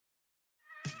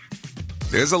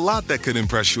There's a lot that could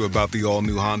impress you about the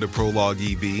all-new Honda Prologue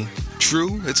EV.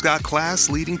 True, it's got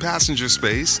class-leading passenger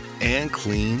space and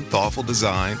clean, thoughtful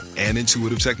design and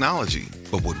intuitive technology.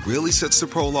 But what really sets the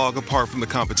Prologue apart from the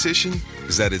competition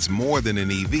is that it's more than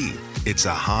an EV. It's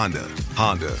a Honda.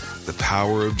 Honda, the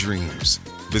power of dreams.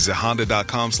 Visit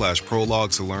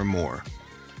honda.com/prologue to learn more.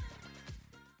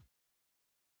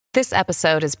 This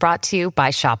episode is brought to you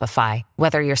by Shopify.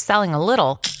 Whether you're selling a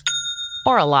little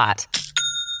or a lot,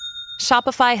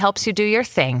 Shopify helps you do your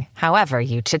thing, however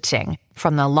you cha-ching.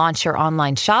 From the launch your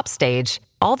online shop stage,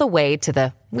 all the way to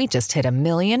the we just hit 1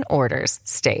 million orders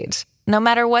stage. No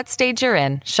matter what stage you're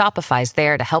in, Shopify's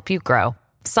there to help you grow.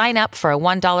 Sign up for a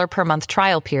 $1 per month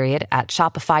trial period at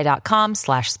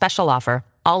shopify.com/special offer,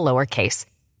 all lowercase.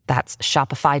 That's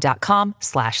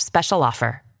shopify.com/special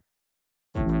offer.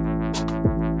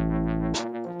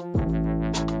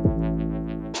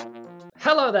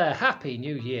 Hello there, Happy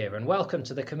New Year, and welcome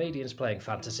to the Comedians Playing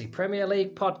Fantasy Premier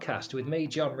League podcast with me,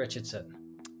 John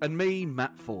Richardson. And me,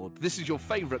 Matt Ford. This is your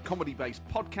favourite comedy-based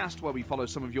podcast where we follow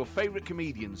some of your favourite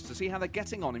comedians to see how they're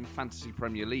getting on in Fantasy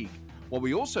Premier League, while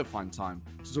we also find time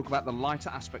to talk about the lighter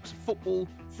aspects of football,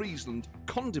 Friesland,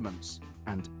 condiments,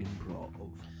 and improv.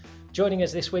 Joining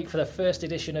us this week for the first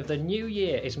edition of the new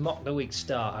year is Mock the Week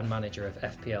star and manager of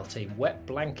FPL team Wet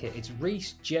Blanket. It's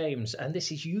Reece James, and this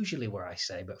is usually where I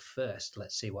say, but first,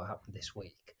 let's see what happened this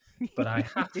week. But I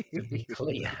have to be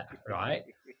clear, right?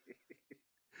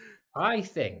 I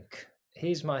think,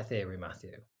 here's my theory,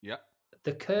 Matthew. Yeah.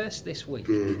 The curse this week,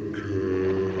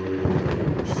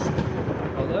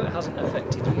 although it hasn't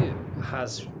affected you,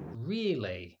 has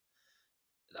really...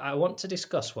 I want to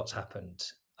discuss what's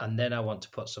happened, and then I want to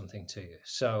put something to you.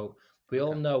 So we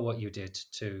all know what you did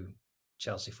to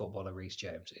Chelsea footballer Reece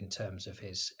James in terms of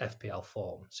his FPL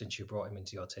form since you brought him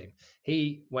into your team.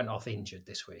 He went off injured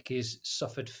this week. He's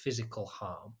suffered physical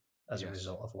harm as a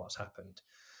result of what's happened.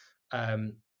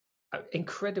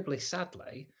 Incredibly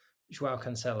sadly, Joao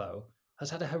Cancelo has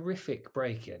had a horrific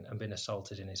break-in and been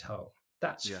assaulted in his home.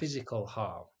 That's physical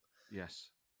harm.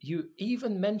 Yes. You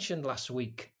even mentioned last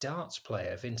week darts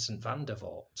player Vincent van der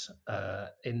Voort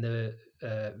in the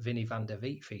Vinny van der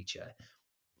Veet feature.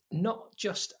 Not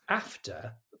just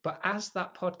after, but as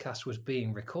that podcast was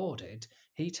being recorded,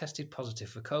 he tested positive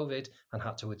for COVID and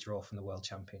had to withdraw from the World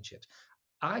Championships.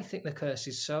 I think the curse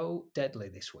is so deadly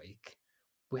this week,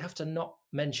 we have to not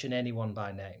mention anyone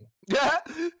by name. Yeah.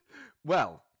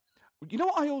 Well, you know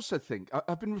what I also think?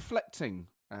 I've been reflecting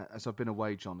as I've been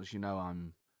away, John. As you know,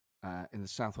 I'm in the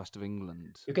southwest of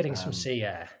England. You're getting some sea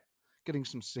air. Getting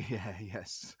some sea air,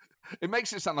 yes. It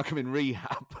makes it sound like I'm in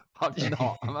rehab. I'm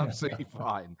not. I'm absolutely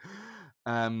fine.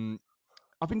 I've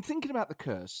been thinking about the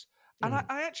curse, and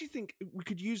I actually think we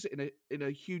could use it in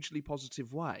a hugely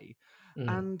positive way.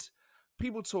 And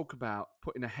people talk about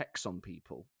putting a hex on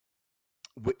people,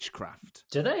 witchcraft.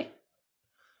 Do they?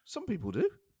 Some people do.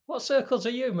 What circles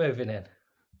are you moving in?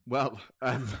 Well,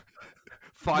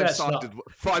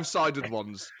 five-sided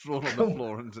ones drawn on the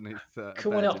floor underneath.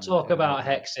 Can we not talk about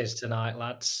hexes tonight,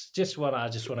 lads? I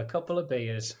just want a couple of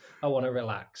beers. I want to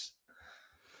relax.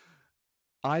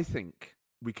 I think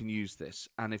we can use this,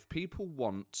 and if people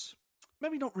want,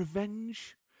 maybe not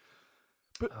revenge,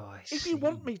 but if you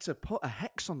want me to put a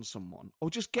hex on someone or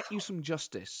just get you some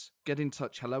justice, get in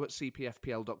touch.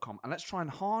 hello@cpfpl.com, and let's try and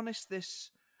harness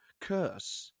this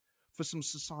curse for some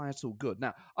societal good.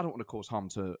 Now, I don't want to cause harm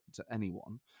to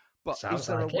anyone, but is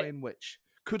there a way in which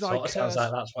Sounds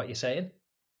like that's what you're saying.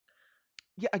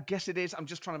 Yeah, I guess it is. I'm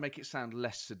just trying to make it sound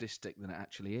less sadistic than it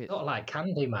actually is. Not like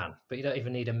Candyman, but you don't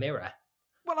even need a mirror.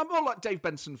 Well, I'm more like Dave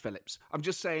Benson Phillips. I'm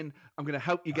just saying I'm going to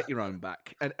help you get your own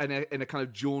back in a kind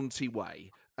of jaunty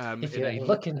way. If you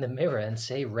look in the mirror and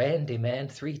say Randy Man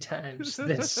 3 times,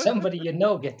 then somebody you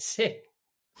know gets sick.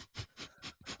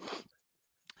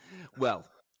 Well,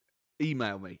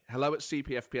 email me,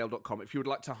 hello@cpfpl.com, if you would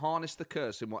like to harness the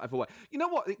curse in whatever way. You know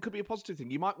what? It could be a positive thing.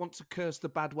 You might want to curse the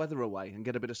bad weather away and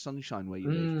get a bit of sunshine where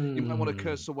you live. You might want to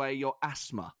curse away your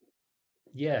asthma.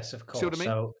 Yes, of course. See what I mean?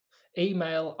 So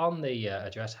email on the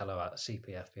address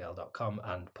hello@cpfpl.com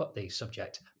and put the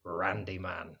subject Randy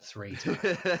Man 3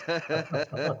 times.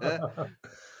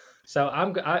 So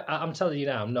I'm telling you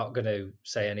now, I'm not going to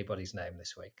say anybody's name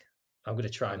this week. I'm going to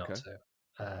try not to.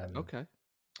 Okay.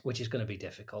 Which is going to be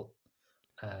difficult.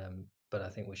 But I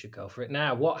think we should go for it.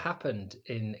 Now, what happened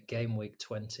in game week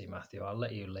 20, Matthew? I'll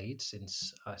let you lead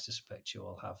since I suspect you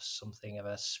will have something of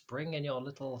a spring in your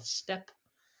little step.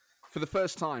 For the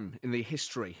first time in the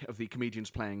history of the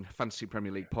Comedians Playing Fantasy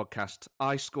Premier League podcast,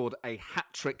 I scored a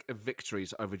hat-trick of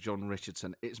victories over John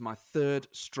Richardson. It's my third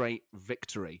straight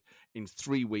victory in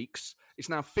 3 weeks. It's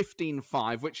now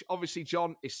 15-5, which obviously,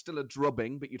 John, is still a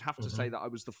drubbing, but you'd have to say that I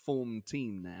was the form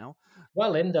team now.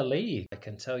 Well, in the league, I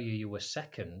can tell you were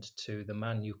second to the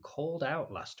man you called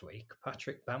out last week,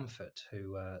 Patrick Bamford,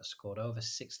 who scored over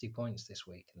 60 points this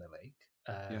week in the league.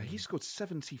 Yeah, he scored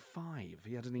 75.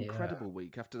 He had an incredible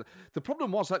week. After the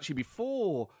problem was actually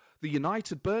before the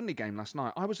United Burnley game last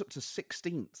night, I was up to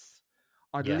 16th.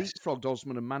 I'd leapfrogged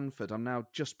Osman and Manford. I'm now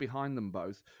just behind them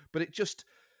both. But it just,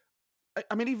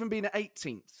 I mean, even being at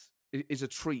 18th is a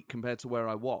treat compared to where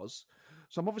I was.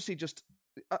 So I'm obviously just,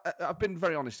 I've been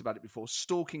very honest about it before,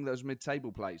 stalking those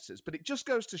mid-table places. But it just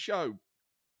goes to show,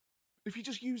 if you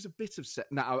just use a bit of set...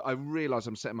 Now, I realise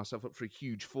I'm setting myself up for a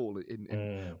huge fall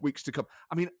in weeks to come.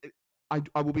 I mean,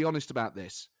 I will be honest about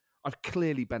this. I've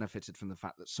clearly benefited from the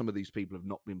fact that some of these people have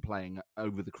not been playing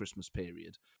over the Christmas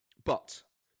period. But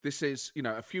this is,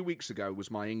 a few weeks ago was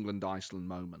my England-Iceland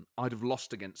moment. I'd have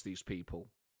lost against these people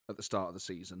at the start of the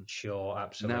season. Sure,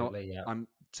 absolutely, now, I'm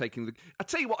taking the... I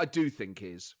tell you what I do think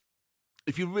is,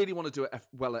 if you really want to do it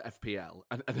well at FPL,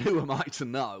 and who am I to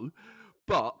know,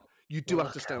 but... You do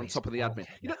have to stay on top of the admin.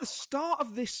 At the start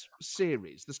of this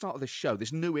series, the start of this show,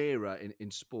 this new era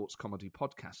in sports comedy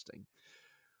podcasting,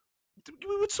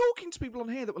 we were talking to people on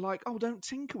here that were like, oh, don't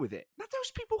tinker with it. Now,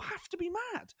 those people have to be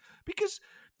mad. Because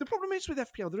the problem is with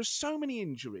FPL, there are so many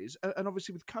injuries, and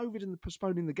obviously with COVID and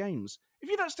postponing the games, if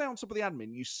you don't stay on top of the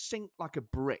admin, you sink like a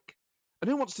brick. And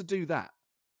who wants to do that?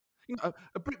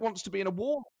 A brick wants to be in a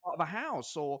wall, part of a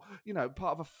house, or,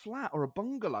 part of a flat or a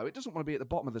bungalow. It doesn't want to be at the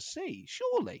bottom of the sea,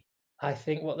 surely. I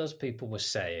think what those people were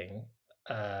saying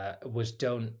was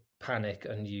don't panic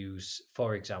and use,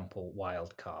 for example,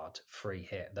 wildcard, free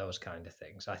hit, those kind of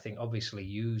things. I think obviously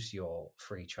use your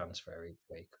free transfer each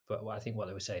week. But I think what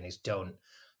they were saying is don't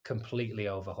completely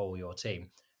overhaul your team.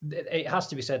 It has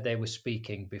to be said they were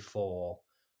speaking before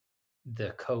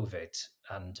the COVID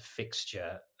and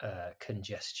fixture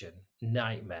congestion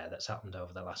nightmare that's happened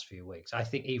over the last few weeks. I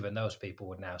think even those people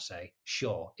would now say,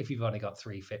 sure, if you've only got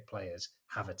 3 fit players,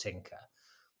 have a tinker.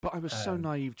 But I was so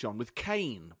naive, John. With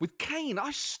Kane,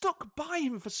 I stuck by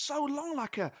him for so long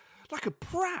like a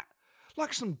prat,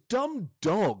 like some dumb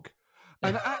dog.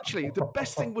 And actually, the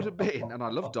best thing would have been, and I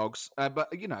love dogs, but,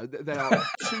 they are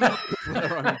too for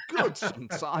their own good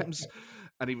sometimes,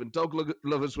 and even dog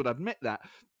lovers would admit that.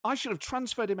 I should have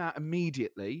transferred him out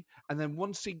immediately, and then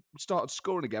once he started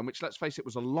scoring again, which, let's face it,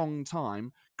 was a long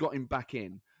time, got him back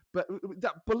in. But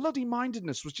that bloody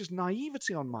mindedness was just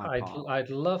naivety on my part. I'd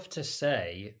love to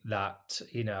say that,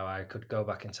 I could go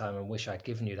back in time and wish I'd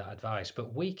given you that advice.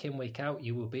 But week in, week out,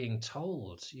 you were being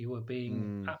told. You were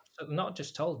being not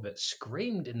just told, but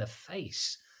screamed in the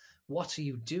face. What are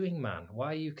you doing, man?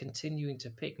 Why are you continuing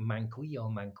to pick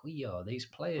Manquillo? These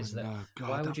players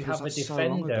why would you have a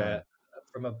defender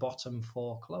from a bottom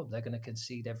 4 club? They're going to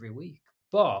concede every week.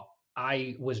 But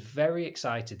I was very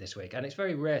excited this week, and it's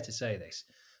very rare to say this.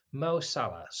 Mo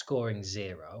Salah scoring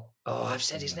 0. Oh, I've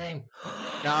said his name.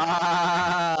 I've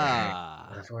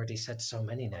already said so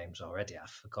many names already. I've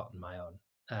forgotten my own.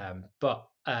 But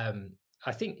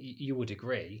I think you would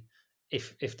agree,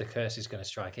 if the curse is going to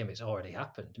strike him, it's already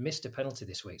happened. Missed a penalty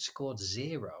this week, scored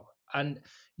 0. And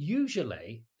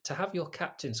usually, to have your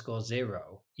captain score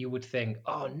 0, you would think,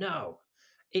 oh no,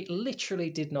 it literally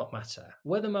did not matter.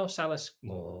 Whether Mo Salah...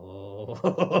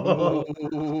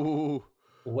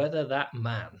 whether that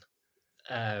man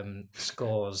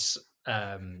scores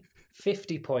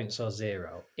 50 points or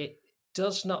 0, it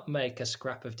does not make a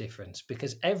scrap of difference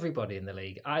because everybody in the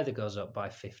league either goes up by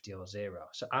 50 or 0.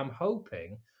 So I'm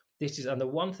hoping this is, and the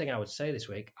one thing I would say this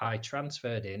week, I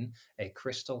transferred in a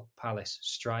Crystal Palace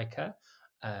striker,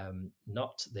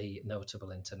 not the notable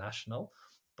international,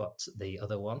 but the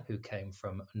other one who came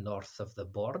from north of the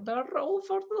border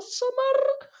over the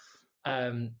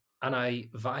summer. And I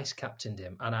vice-captained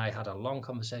him, and I had a long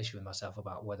conversation with myself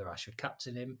about whether I should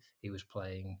captain him. He was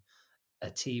playing a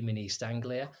team in East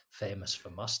Anglia, famous for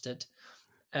mustard.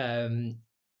 And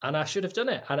I should have done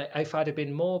it. And if I'd have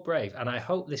been more brave, and I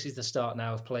hope this is the start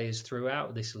now of players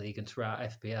throughout this league and throughout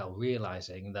FPL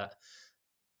realising that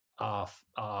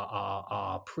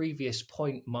our previous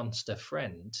point monster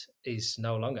friend is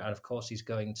no longer, and of course he's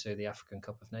going to the African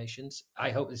Cup of Nations. I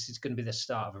hope this is going to be the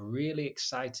start of a really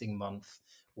exciting month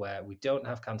where we don't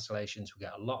have cancellations, we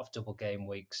get a lot of double game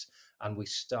weeks, and we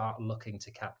start looking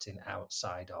to captain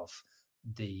outside of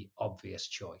the obvious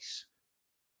choice.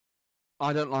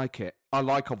 I don't like it. I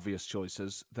like obvious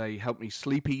choices. They help me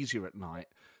sleep easier at night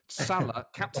Salah,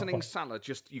 captaining Salah,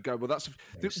 just you go, well, that's...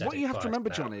 What you have to remember,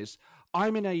 John, is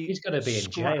I'm in a... He's going to be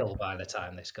in jail by the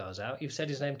time this goes out. You've said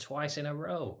his name twice in a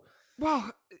row.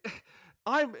 Well,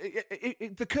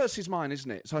 the curse is mine, isn't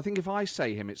it? So I think if I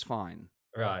say him, it's fine.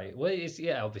 Right. Well,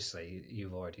 obviously,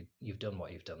 you've done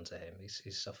what you've done to him. He's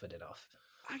suffered enough.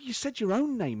 You said your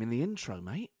own name in the intro,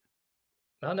 mate.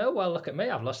 I know. Well, look at me.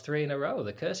 I've lost 3 in a row.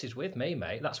 The curse is with me,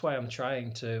 mate. That's why I'm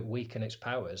trying to weaken its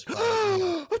powers.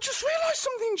 I just realised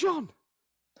something, John.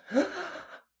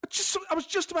 I was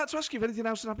just about to ask you if anything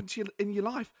else had happened to you in your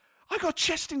life. I got a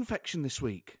chest infection this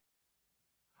week.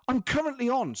 I'm currently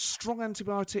on strong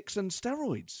antibiotics and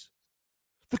steroids.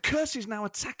 The curse is now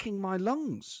attacking my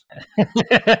lungs.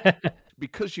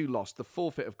 Because you lost, the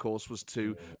forfeit, of course, was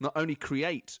to not only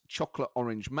create chocolate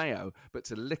orange mayo, but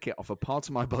to lick it off a part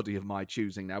of my body of my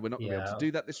choosing. Now, we're not going to be able to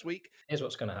do that this week. Here's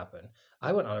what's going to happen.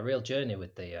 I went on a real journey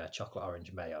with the chocolate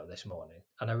orange mayo this morning,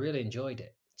 and I really enjoyed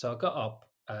it. So I got up.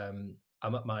 I'm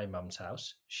at my mum's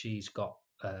house. She's got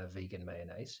vegan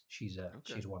mayonnaise. She's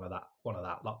one of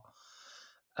that lot.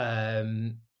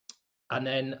 And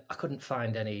then I couldn't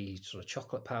find any sort of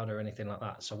chocolate powder or anything like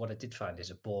that. So what I did find is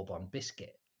a bourbon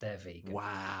biscuit. They're vegan.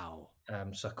 Wow.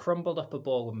 So I crumbled up a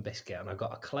bourbon biscuit and I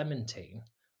got a clementine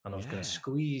and I was going to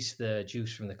squeeze the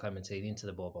juice from the clementine into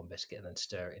the bourbon biscuit and then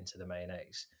stir it into the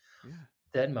mayonnaise. Yeah.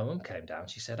 Then my mum came down.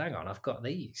 She said, hang on, I've got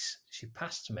these. She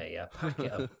passed me a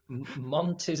packet of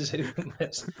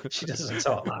Montezuma's. She doesn't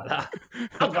talk like that.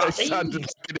 I've got these. Sounded like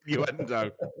an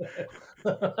innuendo.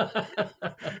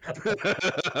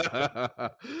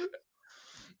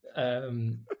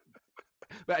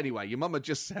 But anyway, your mum had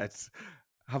just said,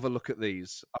 have a look at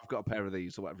these. I've got a pair of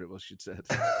these, or whatever it was she'd said.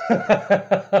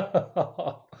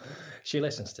 She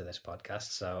listens to this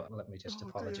podcast, so let me just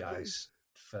apologise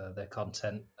for the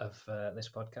content of this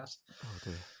podcast. Oh,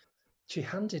 dear. She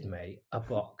handed me a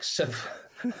box of...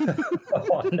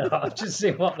 oh, no, I've just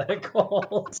seen what they're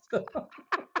called.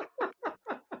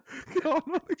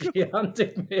 She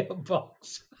handed me a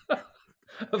box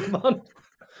of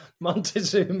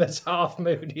Montezuma's Half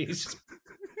Moonies.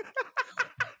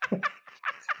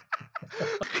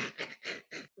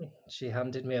 She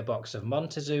handed me a box of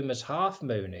Montezuma's Half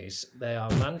Moonies. They are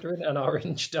mandarin and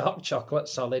orange dark chocolate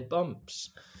solid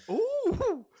bumps.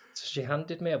 Ooh! So she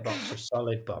handed me a box of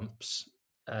solid bumps.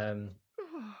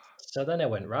 So then I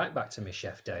went right back to my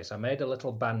chef days. I made a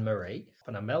little bain marie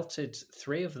and I melted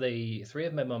three of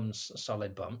my mum's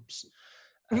solid bumps.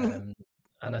 And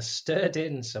I stirred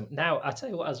in some. Now, I tell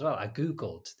you what as well, I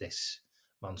Googled this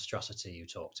monstrosity you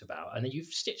talked about, and you've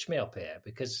stitched me up here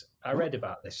because I read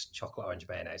about this chocolate orange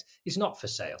mayonnaise. It's not for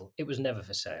sale. It was never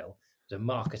for sale. It was a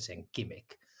marketing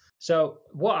gimmick. So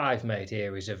what I've made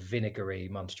here is a vinegary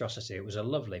monstrosity. It was a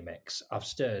lovely mix. I've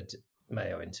stirred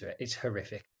mayo into it. It's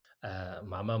horrific.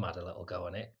 My mum had a little go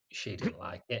on it. She didn't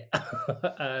like it.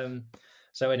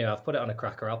 So anyway, I've put it on a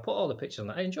cracker. I'll put all the pictures on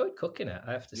that. I enjoyed cooking it,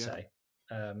 I have to say.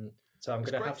 So I'm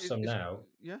going to have some now.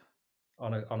 Yeah.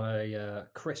 On a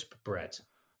crisp bread,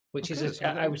 which is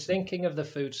I was thinking of the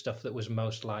food stuff that was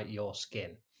most like your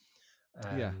skin.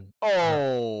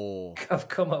 I've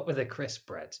come up with a crisp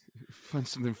bread. Find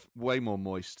something way more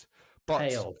moist. But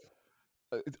pale.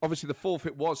 Obviously, the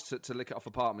forfeit was to lick it off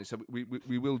a part of me, so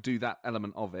we will do that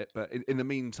element of it. But in the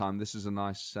meantime, this is a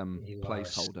nice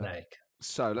placeholder.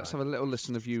 So let's have a little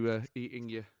listen of you eating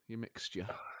your mixture.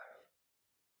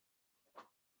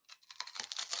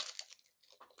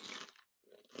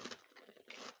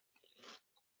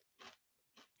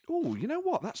 Oh, you know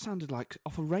what? That sounded like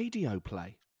off a radio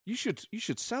play. You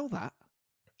should sell that.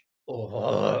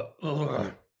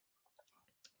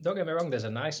 Don't get me wrong. There's a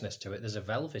niceness to it. There's a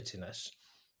velvetiness.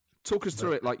 Talk us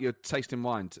through it like you're tasting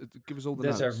wine. Give us all the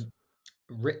notes. There's a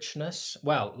richness.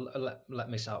 Well, let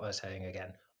me start by saying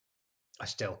again, I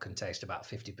still can taste about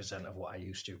 50% of what I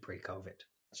used to pre-COVID.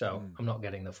 So I'm not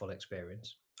getting the full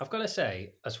experience. I've got to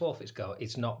say, as forfeits go,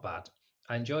 it's not bad.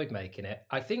 I enjoyed making it.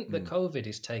 I think that COVID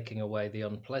is taking away the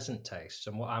unpleasant tastes,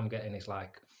 and what I'm getting is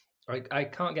like, I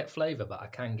can't get flavour, but I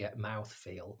can get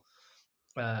mouthfeel,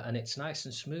 and it's nice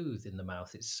and smooth in the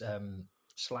mouth. It's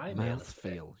slimy.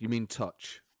 Mouthfeel? You mean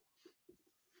touch?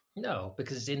 No,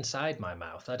 because it's inside my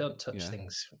mouth. I don't touch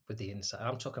things with the inside.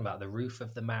 I'm talking about the roof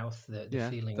of the mouth, the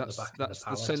feeling at the back of the palate.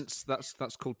 That's the sense.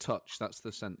 That's called touch. That's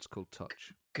the sense called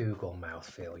touch. Google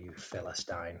mouthfeel, you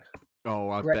Philistine.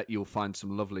 Oh, I bet you'll find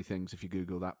some lovely things if you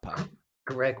Google that, pal.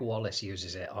 Greg Wallace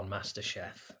uses it on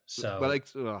MasterChef. So,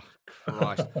 well,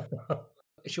 Christ.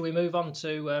 Shall we move on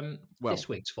to this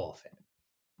week's forfeit?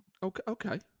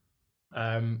 Okay.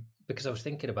 Because I was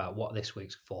thinking about what this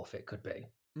week's forfeit could be.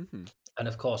 Mm-hmm. And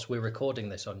of course, we're recording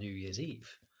this on New Year's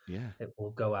Eve. it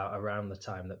will go out around the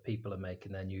time that people are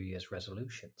making their New Year's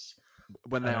resolutions.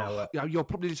 When they are, you're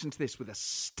probably listening to this with a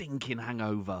stinking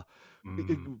hangover,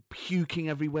 puking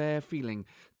everywhere, feeling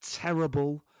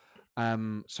terrible.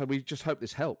 So we just hope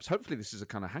this helps. Hopefully this is a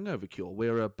kind of hangover cure.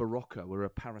 We're a Barocca, we're a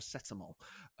paracetamol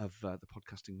of the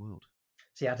podcasting world.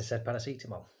 See, I'd have said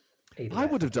paracetamol. I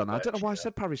would have done. I don't know why I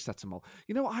said paracetamol.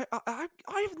 You know, I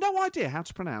have no idea how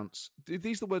to pronounce.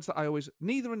 These are the words that I always,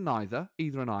 neither and neither,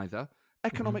 either and either,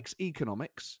 economics,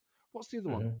 economics. What's the other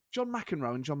one? John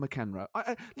McEnroe and John McEnroe.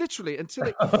 I literally, until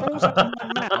it falls out of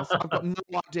my mouth, I've got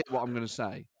no idea what I'm going to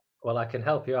say. Well, I can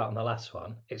help you out on the last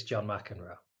one. It's John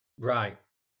McEnroe. Right.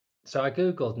 So I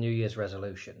Googled New Year's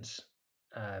resolutions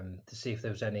to see if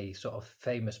there was any sort of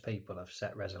famous people have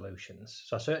set resolutions.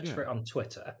 So I searched for it on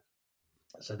Twitter.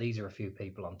 So these are a few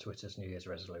people on Twitter's New Year's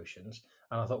resolutions.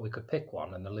 And I thought we could pick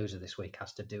one and the loser this week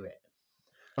has to do it.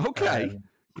 Okay.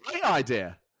 Great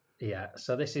idea. Yeah.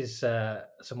 So this is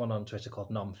someone on Twitter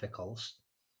called Nomfickles.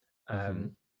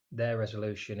 Their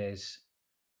resolution is,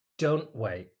 don't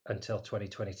wait until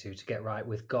 2022 to get right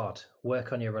with God.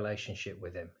 Work on your relationship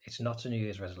with him. It's not a New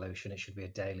Year's resolution. It should be a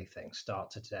daily thing.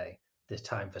 Start today. The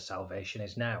time for salvation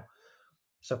is now.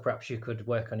 So perhaps you could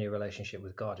work on your relationship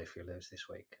with God if you lose this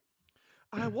week.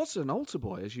 I was an altar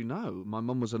boy, as you know. My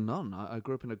mum was a nun. I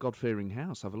grew up in a God-fearing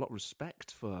house. I have a lot of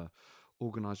respect for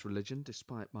organised religion,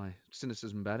 despite my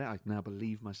cynicism about it. I now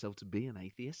believe myself to be an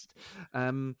atheist.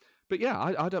 But yeah,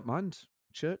 I don't mind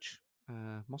church,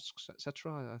 mosques,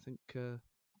 etc. I think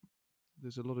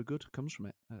there's a lot of good comes from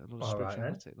it. A lot of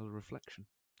spirituality, a lot of reflection.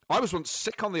 I was once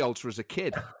sick on the altar as a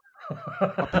kid.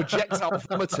 I projectile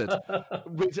vomited.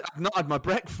 I'd not had my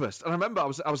breakfast, and I remember I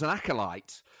was an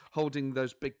acolyte holding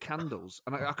those big candles,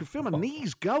 and I could feel my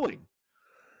knees going,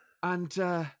 and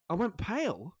I went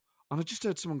pale, and I just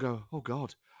heard someone go, "Oh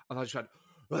God!" and I just went,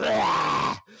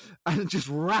 "Wah!" and just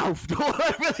ralphed all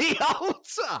over the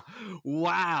altar.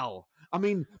 Wow! I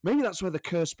mean, maybe that's where the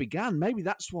curse began. Maybe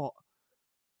that's what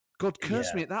God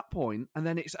cursed me at that point, and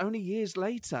then it's only years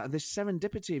later, and this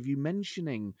serendipity of you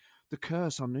mentioning the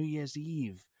curse on New Year's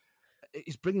Eve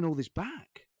is bringing all this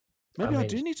back. Maybe I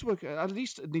do need to work. At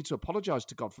least need to apologise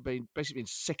to God for basically being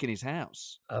sick in His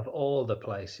house. Of all the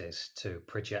places to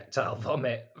projectile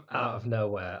vomit out of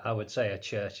nowhere, I would say a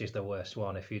church is the worst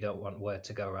one. If you don't want word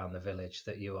to go around the village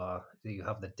that you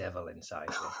have the devil inside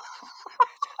you.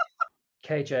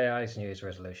 KJI's New Year's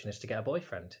resolution is to get a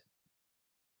boyfriend.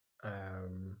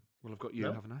 Well, I've got you,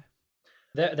 haven't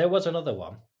I? There was another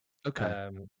one. Okay.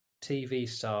 TV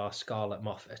star Scarlett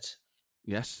Moffat.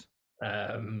 Yes.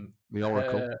 The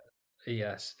Oracle.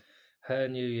 Yes. Her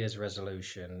New Year's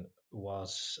resolution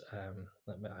was,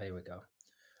 here we go.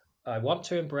 I want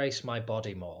to embrace my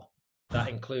body more. That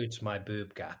includes my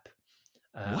boob gap.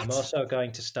 I'm also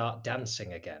going to start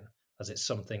dancing again, as it's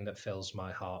something that fills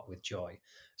my heart with joy.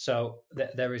 So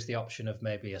there is the option of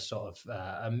maybe a sort of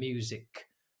a music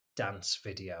dance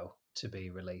video to be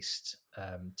released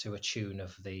to a tune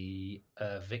of the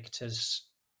Victor's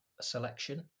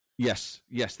selection. Yes,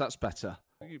 that's better.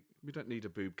 We don't need a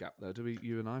boob gap, though, do we?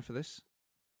 You and I for this?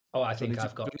 Oh, I think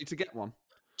I've got. Don't need to get one.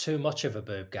 Too much of a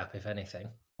boob gap, if anything.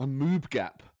 A moob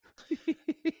gap.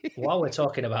 While we're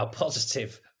talking about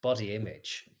positive body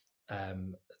image,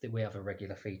 we have a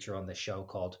regular feature on this show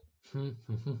called you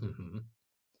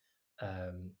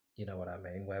know what I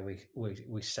mean, where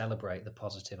we celebrate the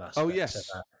positive aspects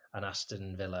of an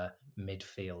Aston Villa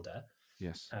midfielder.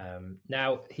 Yes.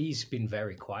 Now he's been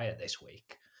very quiet this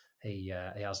week. He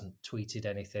hasn't tweeted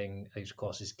anything. Of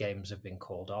course, his games have been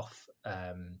called off.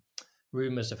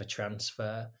 Rumours of a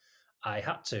transfer. I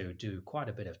had to do quite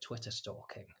a bit of Twitter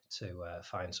stalking to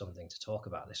find something to talk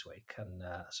about this week. And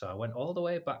so I went all the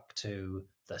way back to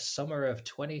the summer of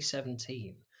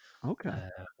 2017. Okay.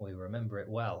 We remember it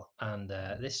well. And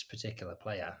this particular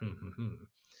player,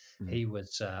 he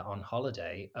was on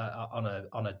holiday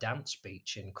on a dance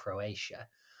beach in Croatia.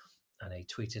 And he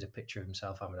tweeted a picture of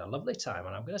himself having a lovely time.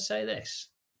 And I'm going to say this.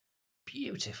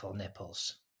 Beautiful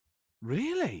nipples.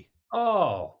 Really?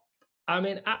 Oh, I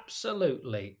mean,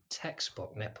 absolutely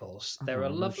textbook nipples. They're a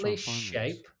lovely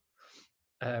shape.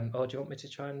 Do you want me to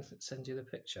try and send you the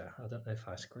picture? I don't know if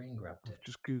I screen grabbed it. I've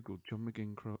just Googled John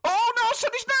McGinn Crow. Oh, no, I said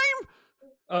his name!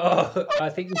 Oh, I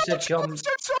think you said John. I'm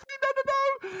so sorry.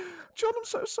 No. John, I'm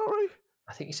so sorry.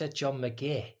 I think you said John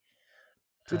McGee.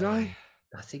 Did I?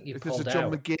 I think you If pulled there's a John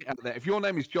McGee out there, if your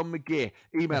name is John McGee,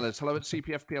 email us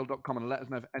hello@cpfpl.com and let us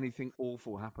know if anything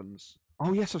awful happens.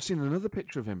 Oh, yes, I've seen another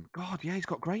picture of him. God, yeah, he's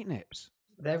got great nips.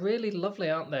 They're really lovely,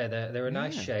 aren't they? They're a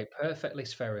nice shape, perfectly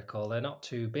spherical. They're not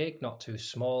too big, not too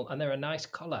small, and they're a nice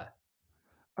colour.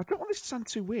 I don't want this to sound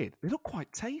too weird. They look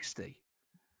quite tasty.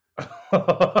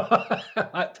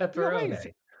 Like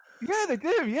pepperoni? Yeah, they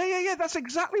do. Yeah. That's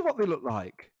exactly what they look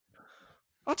like.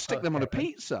 I'd stick them on a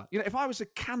pizza. If I was a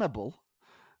cannibal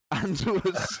and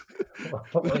was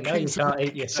well, now you can't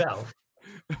eat yourself.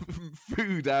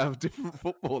 Food out of different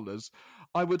footballers,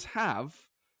 I would have.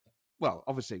 Well,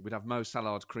 obviously, we'd have Mo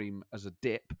Salad cream as a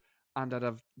dip, and I'd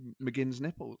have McGinn's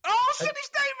nipples. Oh, I said his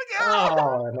name again!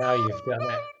 Oh, now you've done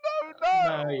it. No.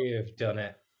 Now you've done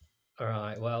it. All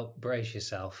right, well, brace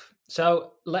yourself.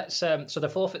 So let's. So the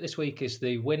forfeit this week is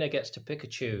the winner gets to pick a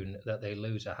tune that the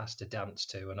loser has to dance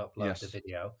to and upload the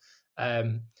video.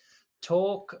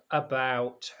 Talk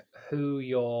about who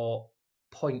your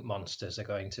point monsters are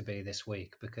going to be this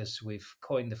week, because we've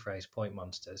coined the phrase point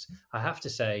monsters. I have to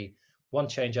say, one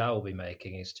change I will be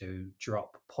making is to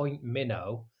drop Point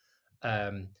Minnow,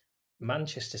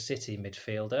 Manchester City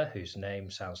midfielder whose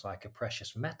name sounds like a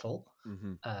precious metal.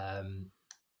 Mm-hmm.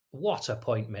 What a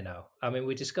point minnow. I mean,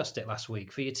 we discussed it last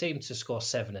week. For your team to score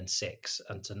 7 and 6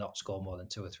 and to not score more than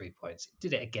 2 or 3 points,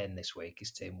 did it again this week.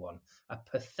 His team won a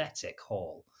pathetic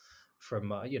haul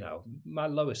from, my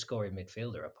lowest scoring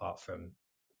midfielder, apart from,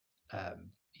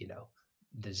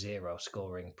 the 0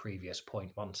 scoring previous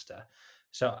point monster.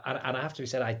 So, and I have to be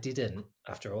said, I didn't,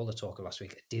 after all the talk of last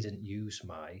week, I didn't use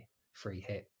my free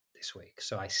hit this week.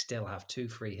 So I still have 2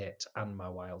 free hits and my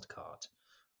wild card.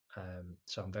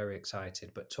 So I'm very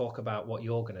excited. But talk about what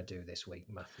you're going to do this week,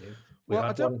 Matthew. We've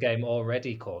had one game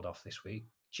already called off this week.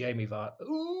 Jamie Vardy.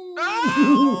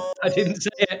 Oh! I didn't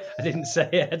say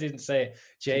it.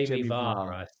 Jamie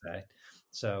Vardy, I said.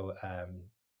 So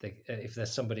if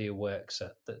there's somebody who works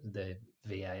at the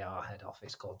VAR head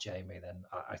office called Jamie, then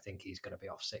I think he's going to be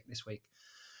off sick this week.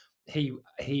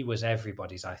 He was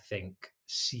everybody's, I think,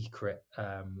 secret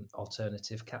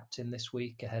alternative captain this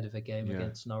week ahead of a game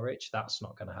against Norwich. That's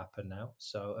not going to happen now.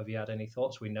 So have you had any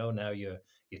thoughts? We know now you're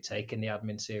taking the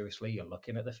admin seriously. You're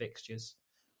looking at the fixtures.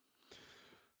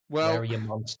 Well, where are your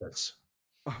monsters?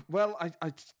 Well,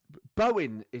 I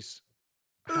Bowen is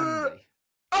handy.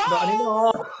 Not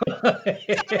anymore.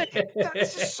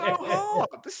 This is so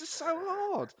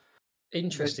hard.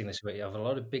 Interesting this week. You have a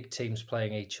lot of big teams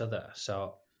playing each other.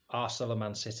 So Arsenal and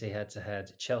Man City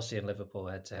head-to-head, Chelsea and Liverpool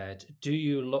head-to-head. Do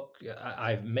you look...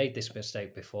 I've made this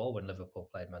mistake before when Liverpool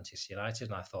played Manchester United,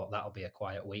 and I thought that'll be a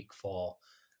quiet week for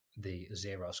the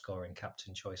 0 scoring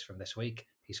captain choice from this week.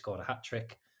 He scored a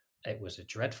hat-trick. It was a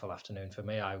dreadful afternoon for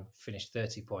me. I finished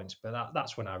 30 points, but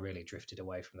that's when I really drifted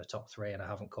away from the top 3, and I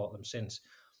haven't caught them since.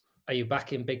 Are you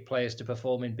backing big players to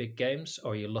perform in big games,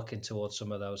 or are you looking towards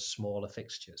some of those smaller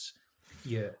fixtures?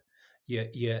 Your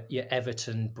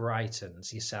Everton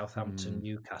Brightons, your Southampton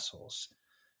Newcastles.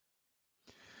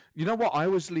 You know what? I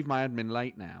always leave my admin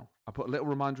late now. I put a little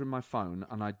reminder in my phone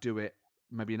and I do it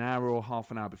maybe an hour or half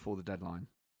an hour before the deadline.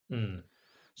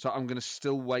 So I'm going to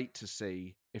still wait to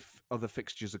see if other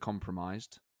fixtures are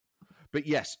compromised. But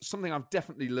yes, something I've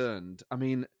definitely learned. I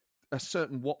mean, a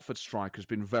certain Watford striker has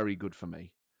been very good for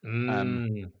me.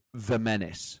 The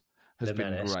Menace has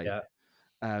been great. Yeah.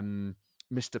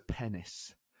 Mr.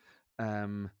 Pennis.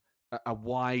 A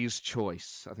wise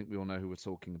choice. I think we all know who we're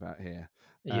talking about here.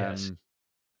 Yes.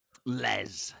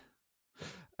 Les.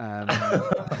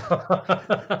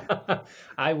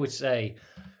 I would say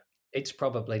it's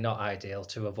probably not ideal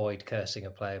to avoid cursing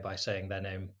a player by saying their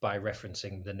name, by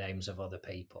referencing the names of other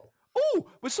people. Oh,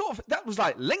 that was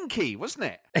like Linky,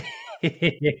 wasn't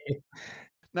it?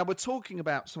 Now we're talking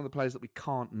about some of the players that we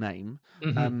can't name,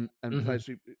 and players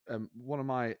who, one of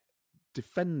my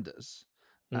defenders,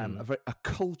 a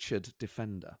cultured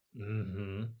defender.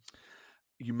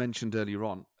 You mentioned earlier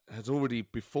on, has already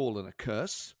befallen a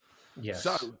curse. Yes.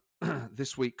 So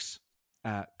this week's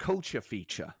culture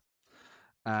feature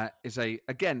is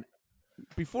again,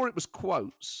 before it was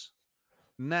quotes,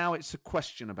 now it's a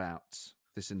question about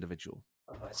this individual.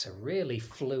 Oh, it's a really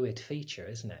fluid feature,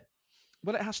 isn't it?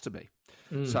 Well, it has to be.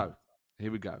 So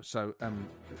here we go. So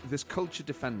this culture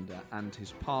defender and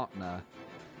his partner,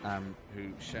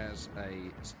 who shares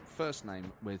a first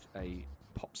name with a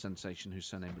pop sensation whose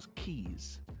surname was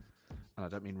Keys, and I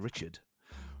don't mean Richard,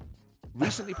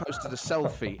 recently posted a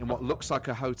selfie in what looks like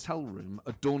a hotel room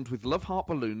adorned with love heart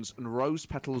balloons and rose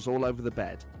petals all over the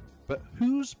bed. But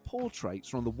whose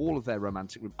portraits are on the wall of their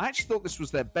romantic room? I actually thought this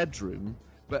was their bedroom,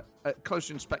 but at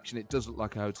closer inspection, it does look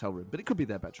like a hotel room, but it could be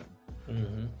their bedroom.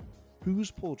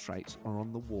 Whose portraits are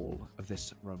on the wall of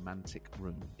this romantic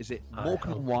room? Is it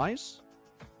Morecambe and Wise,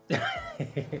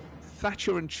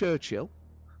 Thatcher and Churchill,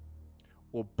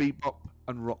 or Bebop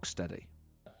and Rocksteady?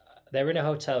 They're in a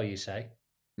hotel, you say?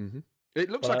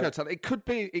 It looks like a hotel. It could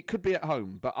be at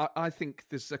home, but I think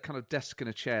there's a kind of desk and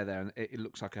a chair there, and it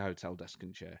looks like a hotel desk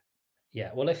and chair.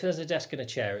 Yeah, well, if there's a desk and a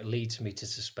chair, it leads me to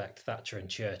suspect Thatcher and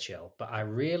Churchill. But I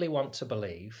really want to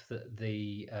believe that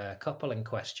the couple in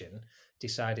question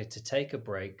decided to take a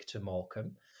break to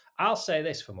Morecambe. I'll say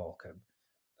this for Morecambe.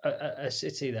 A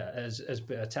city that has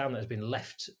been a town that has been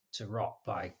left to rot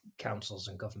by councils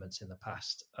and governments in the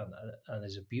past, and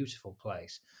is a beautiful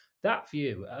place. That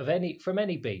view of from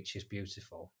any beach is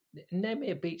beautiful. Name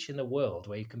me a beach in the world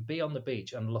where you can be on the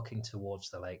beach and looking towards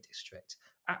the Lake District.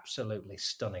 Absolutely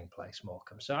stunning place,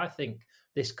 Morecambe. So I think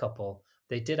this couple,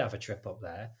 they did have a trip up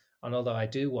there. And although I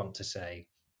do want to say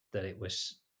that it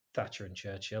was Thatcher and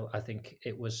Churchill, I think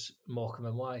it was Morecambe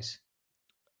and Wise.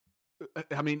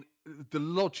 I mean, the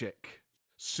logic,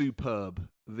 superb.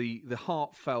 The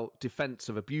heartfelt defence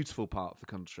of a beautiful part of the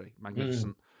country,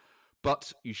 magnificent.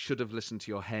 But you should have listened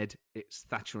to your head. It's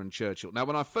Thatcher and Churchill. Now,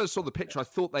 when I first saw the picture, I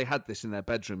thought they had this in their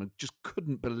bedroom and just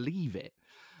couldn't believe it.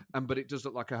 But it does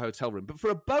look like a hotel room. But for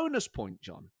a bonus point,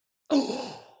 John,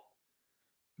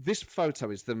 this photo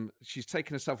is them. She's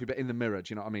taking a selfie, but in the mirror.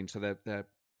 Do you know what I mean? So they're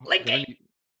Linky.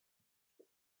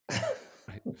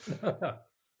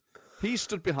 He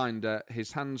stood behind her,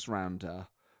 his hands round her.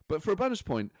 But for a bonus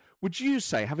point, would you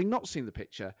say, having not seen the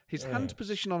picture, his hand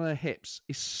position on her hips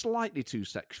is slightly too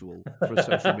sexual for a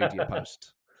social media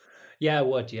post? Yeah, I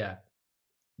would, yeah.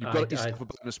 You've got yourself a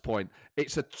bonus point.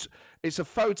 It's a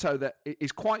photo that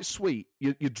is quite sweet.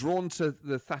 You're drawn to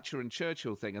the Thatcher and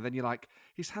Churchill thing, and then you're like,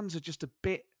 his hands are just a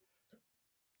bit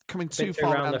coming too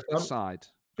far around the side.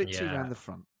 A bit too around the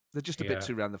front. They're just a bit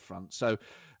too around the front. So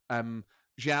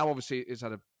Zhao obviously has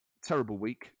had a terrible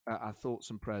week. Our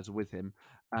thoughts and prayers are with him.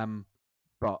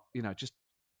 But, just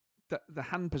the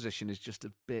hand position is just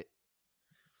a bit,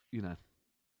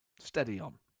 steady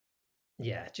on.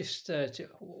 Yeah, just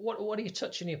what are you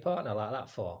touching your partner like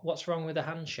that for? What's wrong with a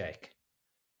handshake?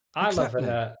 Exactly.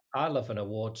 I love an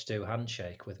awards do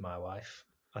handshake with my wife.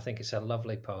 I think it's a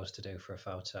lovely pose to do for a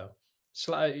photo.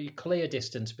 Slightly clear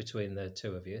distance between the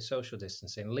two of you, social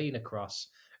distancing, lean across,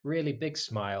 really big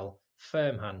smile,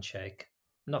 firm handshake.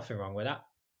 Nothing wrong with that.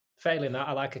 Failing that,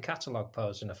 I like a catalogue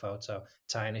pose in a photo,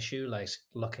 tying a shoelace,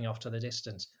 looking off to the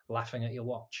distance, laughing at your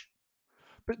watch.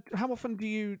 But how often do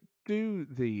you do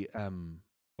the...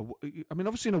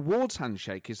 obviously an awards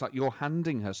handshake is like you're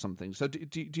handing her something. So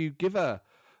do you give her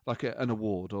like an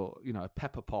award or, a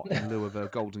pepper pot in lieu of a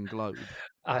Golden Globe?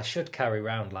 I should carry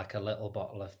around like a little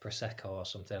bottle of Prosecco or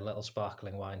something, a little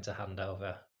sparkling wine to hand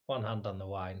over. One hand on the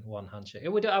wine, one handshake.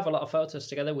 We don't have a lot of photos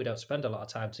together. We don't spend a lot of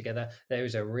time together. There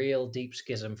is a real deep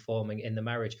schism forming in the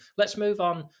marriage. Let's move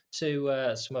on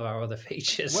to some of our other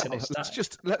features.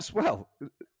 Well,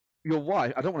 your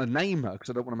wife, I don't want to name her because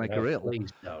I don't want to make her ill.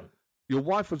 Please don't. Your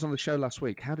wife was on the show last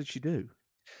week. How did she do?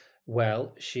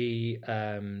 Well, she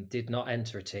did not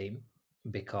enter a team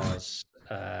because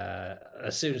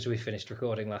as soon as we finished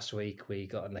recording last week, we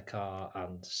got in the car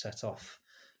and set off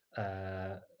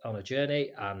on a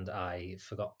journey, and I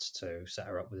forgot to set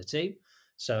her up with a team.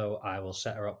 So I will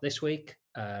set her up this week,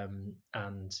 and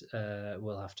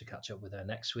we'll have to catch up with her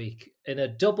next week in a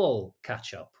double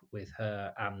catch up with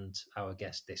her and our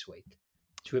guest this week.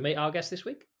 Should we meet our guest this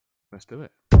week? Let's do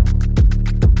it.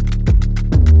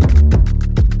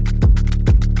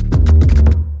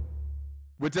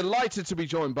 We're delighted to be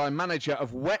joined by manager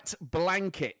of Wet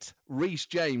Blanket, Rhys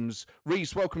James.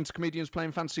 Rhys, welcome to Comedians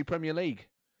Playing Fantasy Premier League.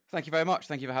 Thank you very much.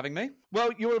 Thank you for having me. Well,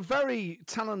 you're a very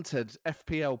talented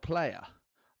FPL player.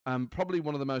 Probably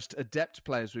one of the most adept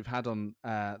players we've had on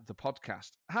the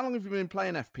podcast. How long have you been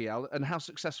playing FPL and how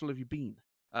successful have you been?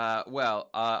 I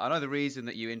know the reason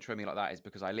that you intro me like that is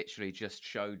because I literally just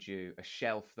showed you a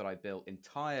shelf that I built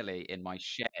entirely in my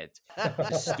shed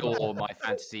to store my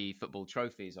fantasy football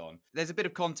trophies on. There's a bit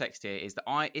of context here is that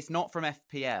it's not from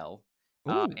FPL.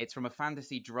 It's from a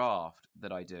fantasy draft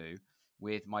that I do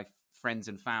with my friends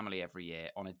and family every year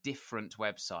on a different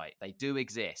website. They do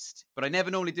exist, but I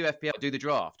never normally do FPL. I do the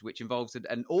draft, which involves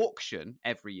an auction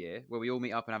every year where we all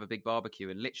meet up and have a big barbecue.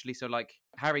 And literally, so like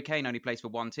Harry Kane only plays for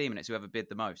one team and it's whoever bid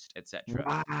the most,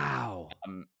 etc. Wow.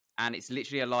 And it's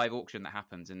literally a live auction that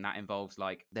happens. And that involves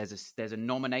like, there's a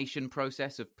nomination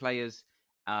process of players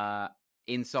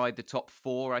inside the top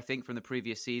 4, I think, from the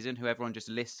previous season, who everyone just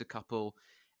lists a couple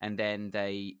and then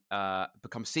they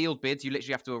become sealed bids. You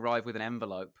literally have to arrive with an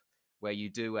envelope where you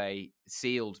do a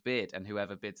sealed bid, and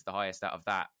whoever bids the highest out of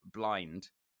that blind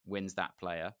wins that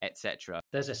player, etc.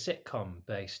 There's a sitcom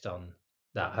based on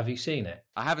that. Have you seen it?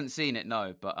 I haven't seen it,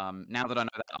 no, but now that I know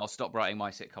that, I'll stop writing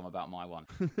my sitcom about my one.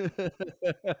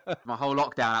 My whole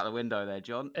lockdown out the window there,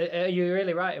 John. Are you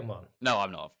really writing one? No,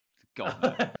 I'm not. God,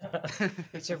 no.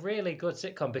 It's a really good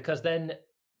sitcom because then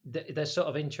they're sort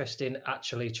of interested in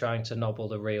actually trying to nobble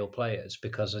the real players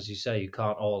because, as you say, you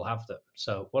can't all have them.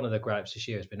 So one of the gripes this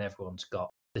year has been everyone's got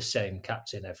the same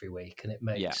captain every week, and it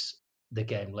makes the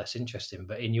game less interesting.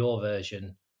 But in your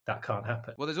version, that can't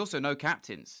happen. Well, there's also no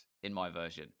captains in my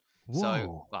version. Whoa.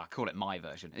 So I call it my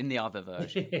version. In the other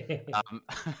version,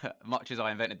 much as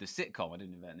I invented the sitcom, I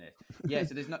didn't invent it. Yeah,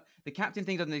 so the captain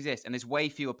thing doesn't exist, and there's way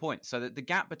fewer points. So the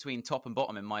gap between top and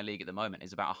bottom in my league at the moment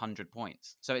is about 100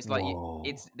 points. So it's like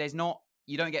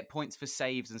you don't get points for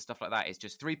saves and stuff like that. It's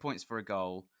just 3 points for a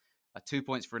goal, 2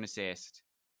 points for an assist,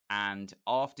 and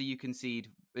after you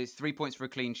concede, it's 3 points for a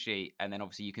clean sheet, and then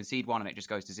obviously you concede one, and it just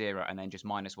goes to 0, and then just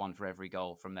 -1 for every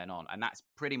goal from then on, and that's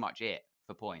pretty much it.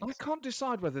 For points. I can't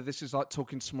decide whether this is like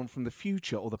talking to someone from the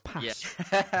future or the past.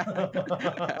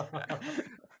 Yeah.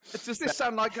 Does this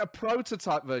sound like a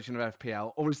prototype version of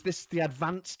FPL, or is this the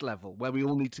advanced level where we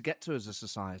all need to get to as a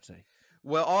society?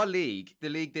 Well, our league, the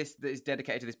league that is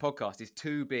dedicated to this podcast, is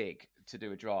too big to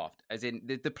do a draft. As in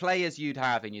the players you'd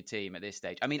have in your team at this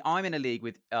stage. I mean, I'm in a league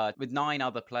with 9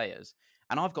 other players,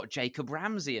 and I've got Jacob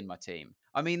Ramsey in my team.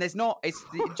 I mean, do you know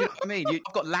what I mean?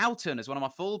 I've got Loughton as one of my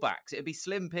fullbacks. It'd be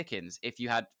slim pickings if you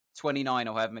had 29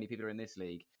 or however many people are in this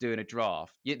league doing a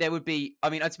draft. There would be, I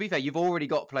mean, to be fair, you've already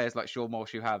got players like Sean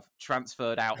Walsh who have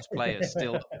transferred out players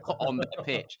still on the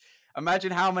pitch.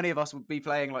 Imagine how many of us would be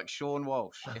playing like Sean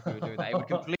Walsh if we were doing that. It would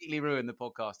completely ruin the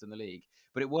podcast and the league,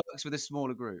 but it works with a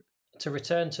smaller group. To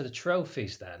return to the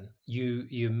trophies then,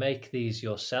 you make these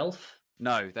yourself?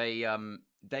 No,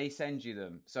 they send you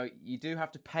them. So you do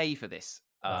have to pay for this.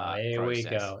 Here process. We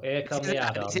go. Here come the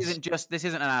add-ons. This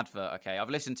isn't an advert, okay? I've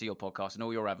listened to your podcast and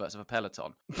all your adverts of a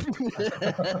Peloton.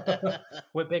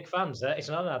 We're big fans. It's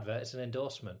not an advert, it's an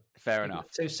endorsement. Fair enough.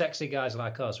 2 sexy guys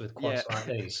like us with quads like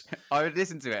these. I would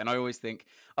listen to it and I always think,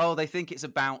 oh, they think it's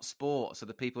about sport, so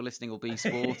the people listening will be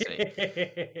sporty.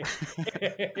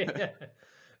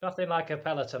 Nothing like a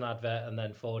Peloton advert and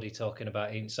then Fordy talking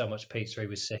about eating so much pizza he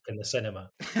was sick in the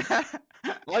cinema.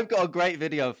 I've got a great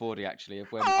video, Fordy, actually,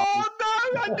 of when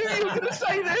I knew you were going to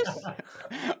say this.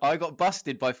 I got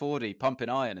busted by Fordy pumping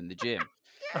iron in the gym.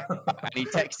 And he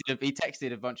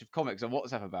texted a bunch of comics on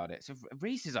WhatsApp about it. So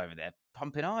Reese is over there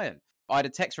pumping iron. I had a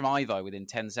text from Ivo within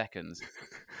 10 seconds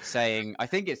saying, I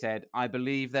think it said, I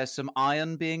believe there's some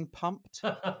iron being pumped.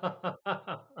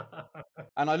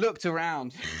 And I looked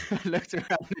around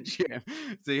the gym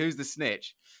to see who's the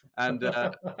snitch. And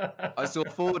I saw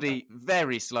Fordy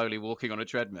very slowly walking on a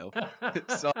treadmill.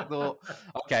 So I thought,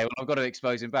 okay, well, I've got to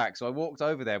expose him back. So I walked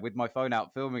over there with my phone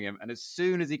out filming him. And as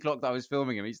soon as he clocked that I was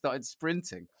filming him, he started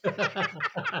sprinting.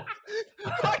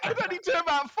 I could only do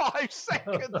about 5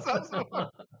 seconds.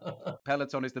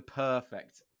 Peloton is the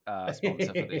perfect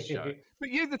sponsor for this show. But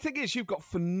the thing is, you've got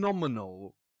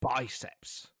phenomenal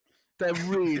biceps. They're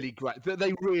really great.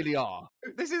 They really are.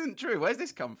 This isn't true. Where's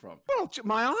this come from? Well,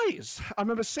 my eyes. I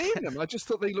remember seeing them. I just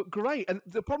thought they looked great. And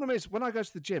the problem is, when I go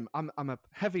to the gym, I'm a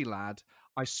heavy lad.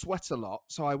 I sweat a lot,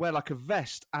 so I wear like a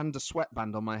vest and a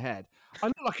sweatband on my head. I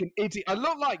look like an idiot. I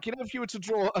look like, if you were to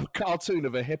draw a cartoon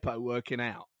of a hippo working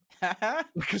out.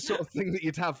 Like a sort of thing that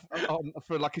you'd have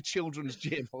for like a children's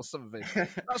gym or something.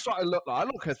 That's what I look like. I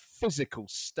look a physical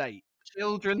state.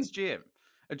 Children's gym?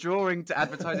 A drawing to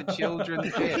advertise a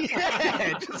children's gym?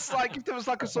 Yeah, just like if there was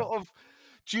like a sort of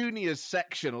juniors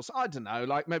section or I don't know,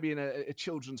 like maybe in a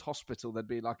children's hospital there'd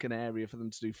be like an area for them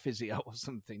to do physio or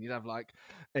something. You'd have like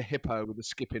a hippo with a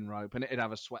skipping rope and it'd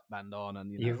have a sweatband on.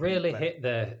 And you really hit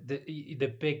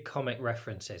the big comic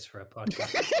references for a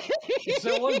podcast. It's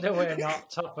no wonder we're not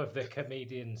top of the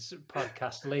comedians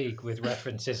podcast league with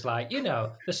references like,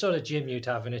 the sort of gym you'd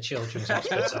have in a children's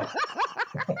hospital.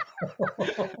 I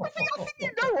think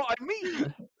you know what I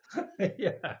mean.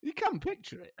 Yeah, you can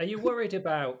picture it. Are you worried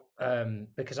about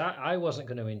because I wasn't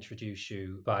going to introduce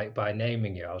you by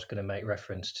naming you. I was going to make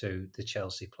reference to the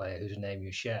Chelsea player whose name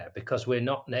you share, because we're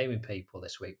not naming people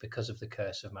this week because of the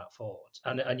curse of Matt Ford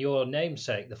and your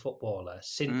namesake, the footballer,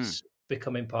 since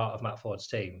becoming part of Matt Ford's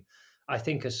team, I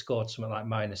think has scored something like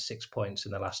 -6 points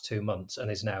in the last 2 months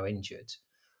and is now injured.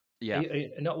 Yeah, are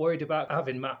you not worried about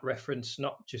having Matt reference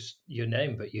not just your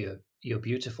name but your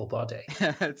beautiful body?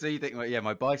 So you think,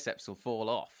 my biceps will fall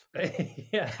off?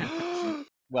 Yeah.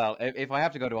 Well, if I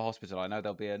have to go to a hospital, I know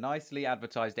there'll be a nicely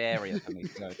advertised area for me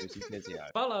to go do some physio.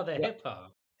 Follow the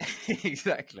hippo.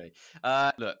 Exactly.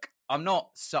 Look, I'm not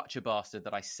such a bastard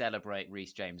that I celebrate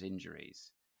Reece James'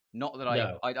 injuries. Not that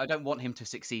I don't want him to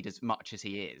succeed as much as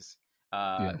he is.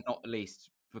 Not least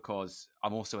because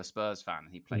I'm also a Spurs fan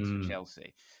and he plays for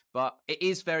Chelsea. But it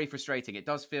is very frustrating. It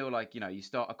does feel like, you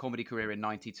start a comedy career in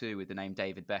 92 with the name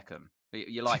David Beckham.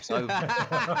 Your life's over.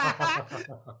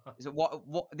 So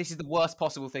what? This is the worst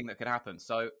possible thing that could happen.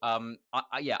 So,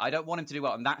 I don't want him to do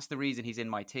well, and that's the reason he's in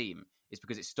my team. Is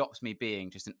because it stops me being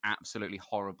just an absolutely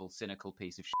horrible, cynical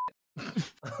piece of shit.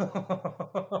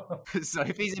 So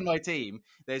if he's in my team,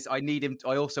 I need him.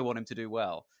 I also want him to do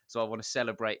well. So I want to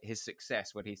celebrate his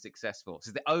success when he's successful.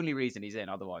 So it's the only reason he's in.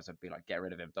 Otherwise, I'd be like, get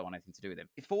rid of him. Don't want anything to do with him.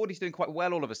 Fordy's doing quite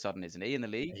well all of a sudden, isn't he, in the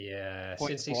league? Yeah,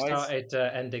 since he started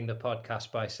ending the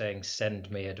podcast by saying,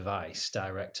 "Send me advice,"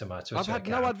 direct to my Twitter I've had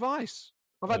account. no advice.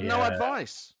 I've had no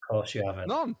advice. Of course you haven't.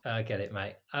 None. I get it,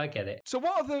 mate. I get it. So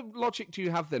what other logic do you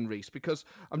have then, Reese? Because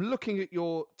I'm looking at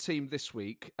your team this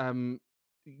week.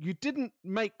 You didn't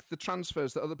make the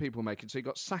transfers that other people are making. So you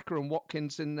got Saka and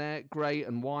Watkins in there, Gray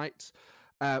and White,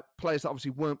 players that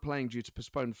obviously weren't playing due to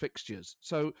postponed fixtures.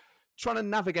 So trying to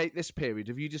navigate this period,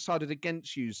 have you decided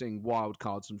against using wild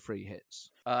cards and free hits?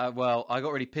 Well, I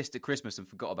got really pissed at Christmas and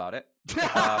forgot about it.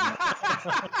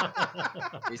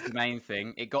 It's the main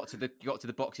thing. It got to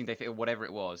the Boxing Day fit or whatever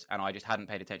it was, and I just hadn't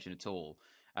paid attention at all.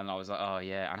 And I was like, oh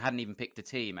yeah, and I hadn't even picked a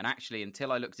team. And actually,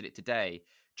 until I looked at it today,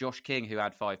 Josh King, who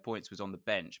had 5 points, was on the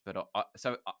bench. But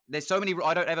there's so many.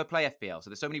 I don't ever play FPL, so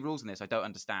there's so many rules in this I don't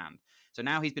understand. So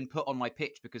now he's been put on my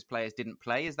pitch because players didn't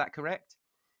play. Is that correct?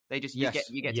 They just you get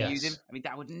to use him. I mean,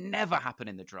 that would never happen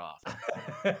in the draft.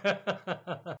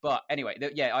 But anyway,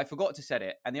 I forgot to set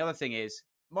it. And the other thing is,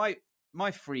 my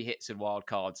free hits and wild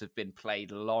cards have been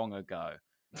played long ago.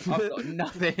 I've got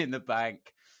nothing in the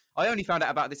bank. I only found out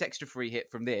about this extra free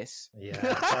hit from this. Yeah,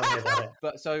 tell me about it.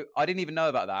 But so I didn't even know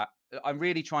about that. I'm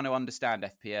really trying to understand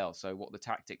FPL, so what the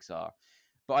tactics are.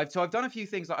 But I've done a few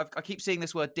things. Like I keep seeing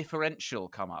this word differential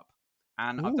come up.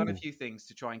 And I've done a few things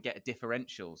to try and get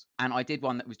differentials. And I did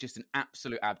one that was just an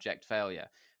absolute abject failure.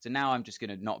 So now I'm just going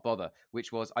to not bother,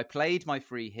 which was I played my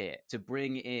free hit to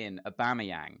bring in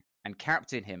Aubameyang and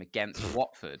captain him against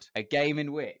Watford, a game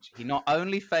in which he not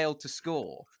only failed to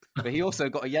score, but he also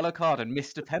got a yellow card and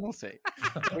missed a penalty,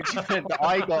 which meant that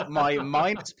I got my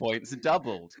minus points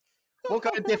doubled. What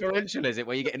kind of differential is it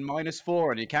where you're getting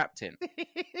 -4 on your captain?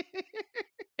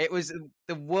 It was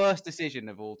the worst decision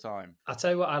of all time. I'll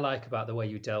tell you what I like about the way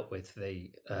you dealt with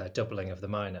the doubling of the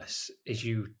minus is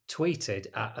you tweeted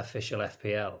at official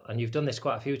FPL, and you've done this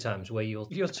quite a few times where you'll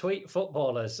tweet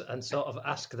footballers and sort of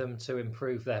ask them to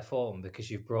improve their form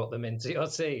because you've brought them into your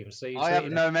team. So I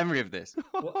have no memory of this.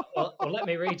 Well, let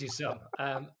me read you some.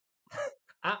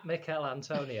 At Mikel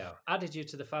Antonio, added you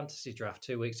to the fantasy draft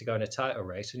 2 weeks ago in a title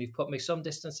race, and you've put me some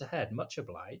distance ahead. Much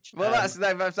obliged. Well,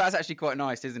 that's actually quite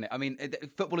nice, isn't it? I mean,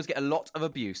 footballers get a lot of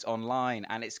abuse online,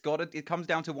 and it comes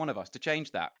down to one of us to change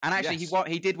that. And actually,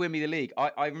 he did win me the league.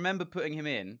 I remember putting him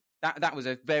in. That was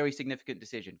a very significant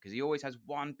decision because he always has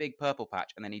one big purple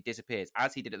patch and then he disappears,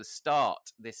 as he did at the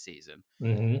start this season,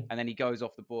 and then he goes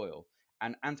off the boil.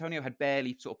 And Antonio had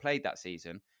barely sort of played that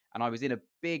season, and I was in a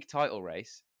big title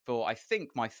race for, I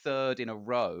think, my third in a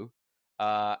row,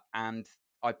 and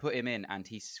I put him in, and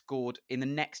he scored in the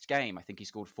next game. I think he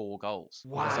scored 4 goals.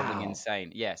 Wow, something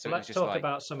insane. Yeah. So let's talk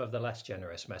about some of the less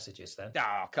generous messages then.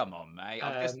 Oh, come on, mate!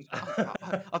 I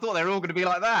thought they were all going to be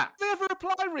like that. Did they ever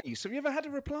reply, Reese? Have you ever had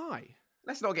a reply?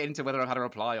 Let's not get into whether I've had a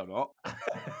reply or not.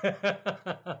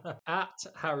 At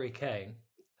Harry Kane,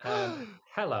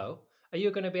 hello. Are you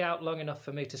going to be out long enough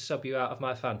for me to sub you out of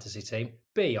my fantasy team?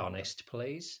 Be honest,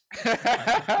 please.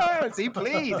 See,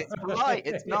 please. It's polite.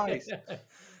 It's nice.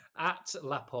 At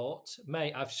Laporte,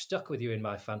 mate, I've stuck with you in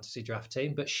my fantasy draft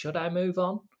team, but should I move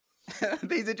on?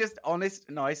 These are just honest,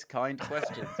 nice, kind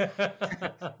questions.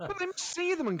 But they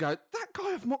see them and go, that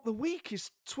guy of Mock the Week is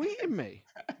tweeting me.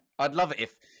 I'd love it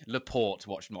if Laporte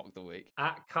watched Mock the Week.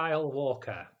 At Kyle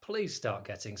Walker, please start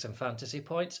getting some fantasy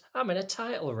points. I'm in a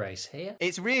title race here.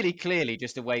 It's really clearly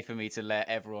just a way for me to let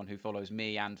everyone who follows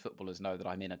me and footballers know that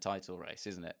I'm in a title race,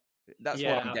 isn't it? That's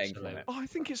what I'm getting from it. Oh, I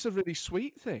think it's a really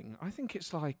sweet thing. I think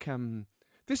it's like...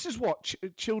 This is what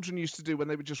children used to do when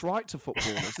they would just write to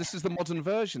footballers. This is the modern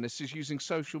version. This is using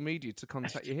social media to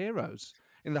contact your heroes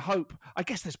in the hope. I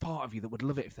guess there's part of you that would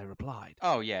love it if they replied.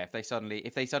 Oh yeah, if they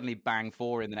suddenly bang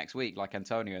 4 in the next week like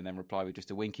Antonio and then reply with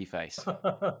just a winky face,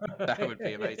 that would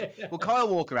be amazing. Well, Kyle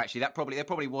Walker actually, there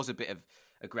probably was a bit of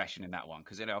aggression in that one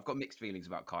because I've got mixed feelings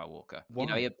about Kyle Walker.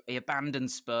 Why? He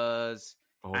abandoned Spurs,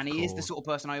 and he is the sort of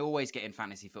person I always get in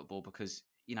fantasy football because.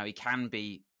 He can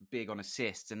be big on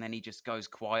assists and then he just goes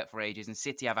quiet for ages. And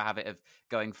City have a habit of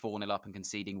going 4-0 up and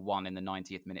conceding 1 in the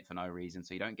 90th minute for no reason.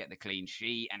 So you don't get the clean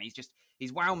sheet. And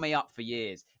he's wound me up for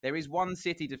years. There is one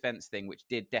City defence thing which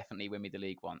did definitely win me the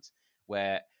league once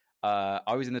where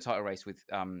I was in the title race with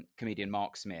comedian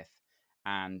Mark Smith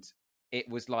and it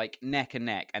was like neck and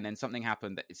neck, and then something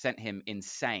happened that sent him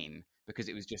insane because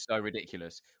it was just so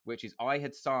ridiculous, which is I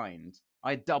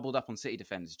had doubled up on City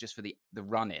defenders just for the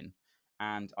run-in,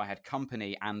 and I had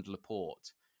Kompany and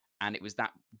Laporte. And it was that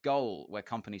goal where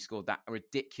Kompany scored that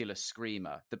ridiculous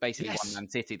screamer that basically won Man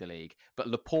City the league. But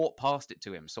Laporte passed it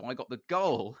to him. So I got the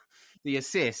goal, the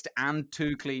assist, and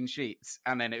 2 clean sheets.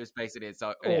 And then it was basically,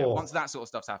 once that sort of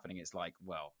stuff's happening, it's like,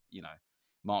 well,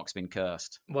 Mark's been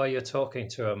cursed. Well, you're talking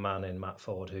to a man in Matt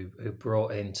Ford who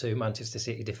brought in 2 Manchester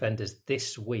City defenders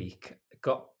this week,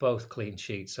 got both clean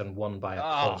sheets and won by a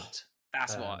punt.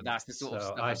 That's the sort of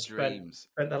stuff I dreams.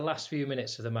 Spent the last few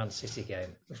minutes of the Man City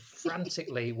game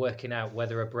frantically working out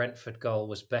whether a Brentford goal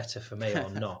was better for me or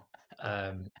not.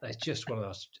 It's just one of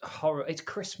those horror. It's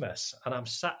Christmas, and I'm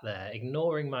sat there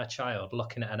ignoring my child,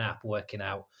 looking at an app, working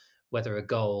out whether a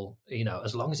goal,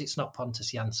 as long as it's not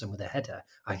Pontus Jansson with a header,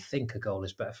 I think a goal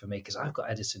is better for me because I've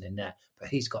got Edison in there, but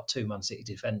he's got 2 Man City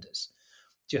defenders.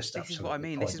 This is what I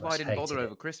mean. This is why I didn't bother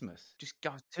over Christmas. Just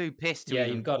got too pissed.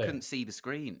 You couldn't see the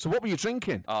screen. So what were you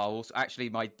drinking? Oh, actually,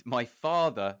 my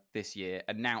father this year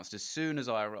announced as soon as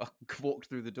I walked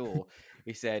through the door,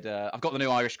 he said, "I've got the new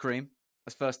Irish cream."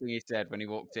 That's the first thing he said when he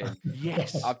walked in.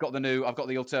 Yes, I've got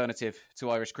the alternative to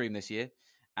Irish cream this year,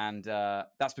 and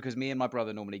that's because me and my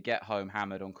brother normally get home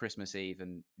hammered on Christmas Eve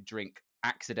and drink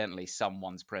accidentally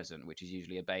someone's present, which is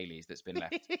usually a Baileys that's been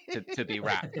left to be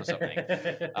wrapped or something.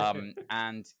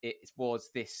 And it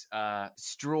was this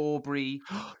strawberry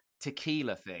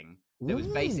tequila thing that was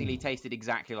basically tasted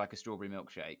exactly like a strawberry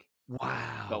milkshake.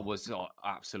 Wow. But was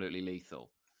absolutely lethal.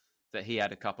 That he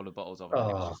had a couple of bottles of it. And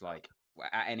it was just like,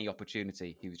 at any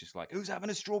opportunity, he was just like, who's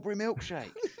having a strawberry milkshake?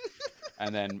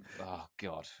 And then, oh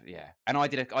God, yeah. And I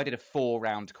did a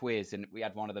 4-round quiz, and we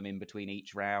had one of them in between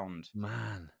each round.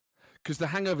 Man. Because the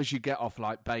hangovers you get off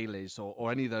like Baileys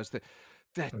or any of those,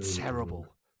 they're terrible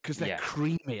because they're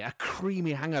creamy, a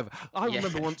creamy hangover. I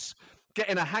remember once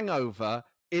getting a hangover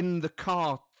in the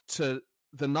car to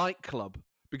the nightclub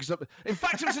because, in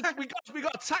fact, we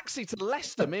got a taxi to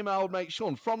Leicester, me and my old mate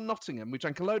Sean, from Nottingham. We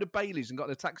drank a load of Baileys and got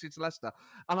in a taxi to Leicester.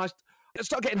 And I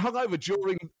started getting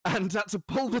hungover and had to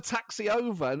pull the taxi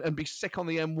over and be sick on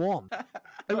the M1.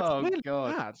 It was really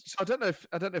bad. So I don't know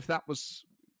if that was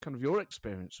kind of your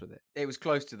experience with it. It was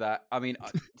close to that. I mean,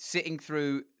 sitting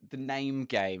through the name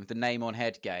on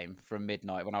head game from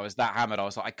midnight when I was that hammered, I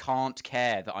was like, I can't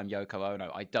care that I'm Yoko Ono.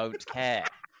 I don't care.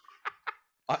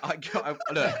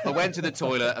 Look, I went to the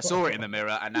toilet, I saw it in the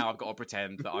mirror, and now I've got to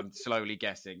pretend that I'm slowly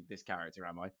guessing this character,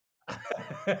 am I?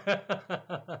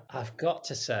 I've got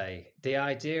to say, the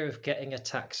idea of getting a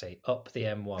taxi up the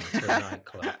M1 to a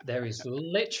nightclub, there is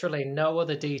literally no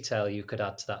other detail you could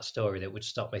add to that story that would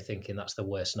stop me thinking that's the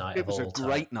worst night of all time. It was a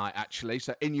great night, actually,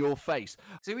 so in your face.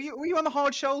 So were you on the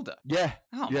hard shoulder? Yeah.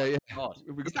 Oh, yeah. God.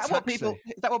 Is that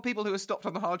what people who are stopped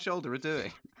on the hard shoulder are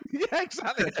doing? Yeah,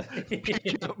 exactly.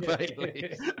 Picking up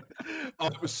Baileys. Oh,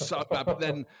 it was so bad. But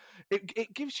then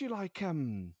it gives you like,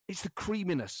 it's the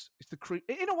creaminess.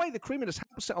 In a way, the creaminess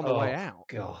helps it on the way out.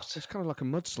 God. It's kind of like a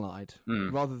mudslide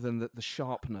rather than the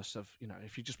sharpness of,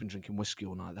 if you've just been drinking whiskey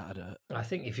all night, that'd hurt. I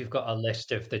think if you've got a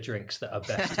list of the drinks that are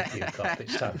best to puke up,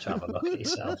 it's time to have a look at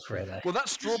yourself, really. Well, that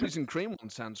strawberries and cream one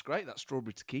sounds great. That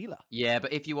strawberry tequila. Yeah,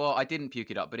 but if you are, I didn't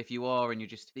puke it up, but if you are and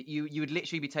you would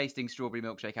literally be tasting strawberry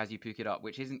milkshake as you puke it up,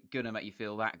 which isn't going to make you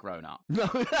feel that grown up. No.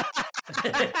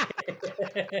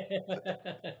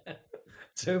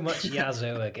 Too much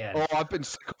Yazoo again. Oh, I've been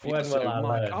sick of Yazoo.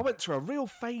 I went through a real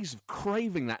phase of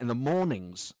craving that in the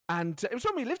mornings. And it was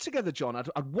when we lived together, John.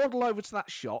 I'd waddle over to that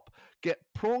shop, get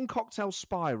prawn cocktail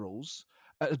spirals,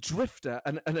 a drifter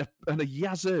and a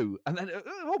Yazoo, and then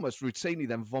almost routinely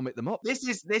then vomit them up. This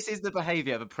is the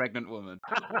behaviour of a pregnant woman.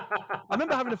 I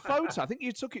remember having a photo. I think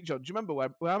you took it, John. Do you remember where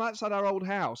I'm outside our old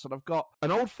house and I've got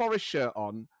an old Forest shirt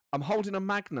on? I'm holding a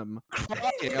Magnum,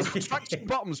 crying. I've tracksuit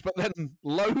bottoms, but then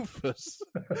loafers.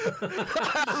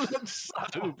 That looked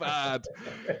so bad.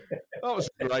 That was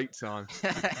a great time.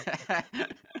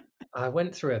 I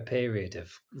went through a period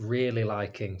of really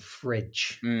liking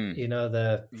Fridge,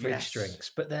 the Fridge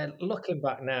drinks. But then looking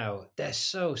back now, they're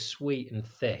so sweet and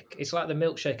thick. It's like the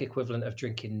milkshake equivalent of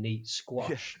drinking neat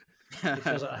squash. It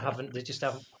feels like they just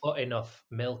haven't put enough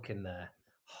milk in there.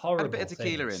 Horrible. Add a bit of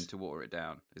tequila in to water it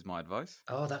down, is my advice.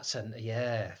 Oh, that's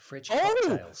Fridge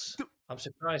cocktails. I'm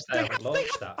surprised they haven't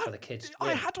launched that for the kids to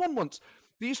drink. I had one once.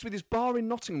 There used to be this bar in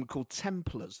Nottingham called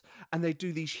Templars, and they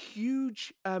do these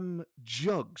huge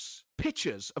jugs,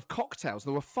 pitchers of cocktails.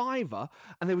 There were £5,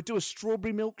 and they would do a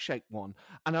strawberry milkshake one.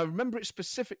 And I remember it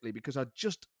specifically because I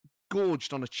just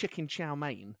gorged on a chicken chow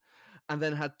mein. and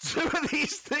then had 2 of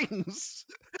these things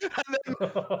and then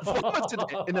vomited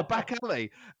it in a back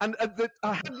alley. And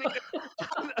I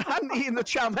hadn't eaten the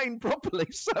chow mein properly.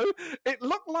 So it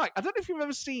looked like, I don't know if you've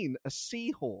ever seen a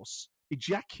seahorse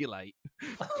ejaculate,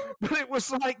 but it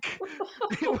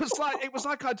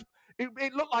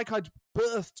looked like I'd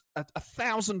birthed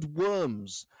 1,000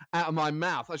 worms out of my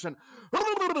mouth. I just went,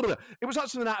 it was like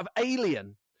something out of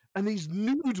Alien. And these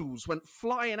noodles went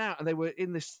flying out, and they were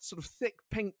in this sort of thick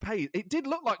pink paste. It did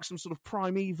look like some sort of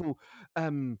primeval,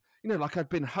 like I'd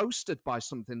been hosted by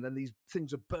something. Then these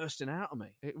things are bursting out of me.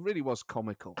 It really was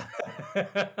comical.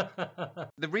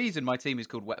 The reason my team is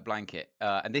called Wet Blanket,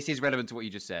 and this is relevant to what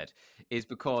you just said, is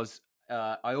because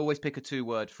I always pick a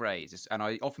 2-word phrase, and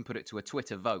I often put it to a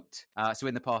Twitter vote. So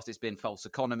in the past, it's been false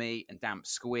economy and damp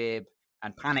squib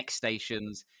and panic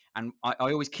stations. And I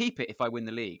always keep it if I win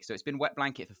the league. So it's been Wet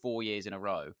Blanket for 4 years in a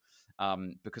row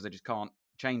because I just can't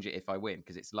change it if I win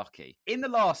because it's lucky. In the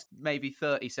last maybe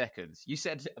 30 seconds, you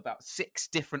said about 6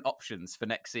 different options for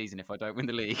next season if I don't win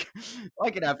the league.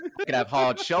 I could have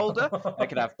hard shoulder. I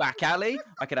could have back alley.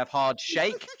 I could have hard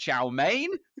shake, chow mein.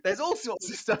 There's all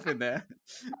sorts of stuff in there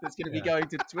that's going to be going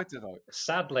to the Twitter vote.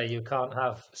 Sadly, you can't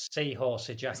have seahorse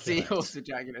ejaculate. Seahorse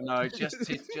ejaculate. No, it's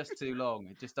just too long.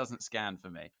 It just doesn't scan for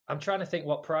me. I'm trying to think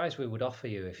what prize we would offer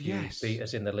you if you beat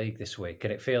us in the league this week,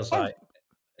 and it feels like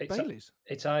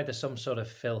it's either some sort of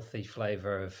filthy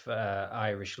flavour of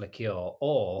Irish liqueur,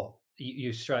 or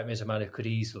you strike me as a man who could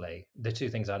easily. The 2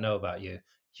 things I know about you: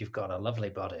 you've got a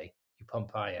lovely body, you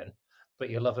pump iron, but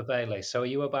you love a Baileys. So are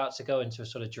you about to go into a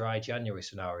sort of dry January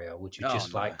scenario? Would you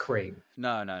like cream?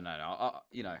 No.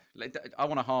 I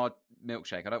want a hard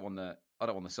milkshake. I don't want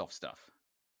the soft stuff.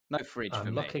 No fridge for me.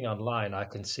 I'm looking online. I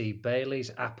can see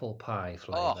Baileys apple pie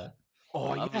flavour.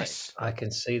 Oh yes. I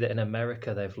can see that in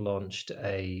America they've launched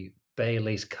a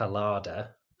Baileys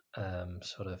colada,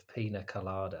 sort of pina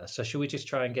colada. So should we just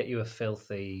try and get you a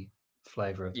filthy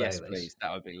flavour of Baileys? Yes, please.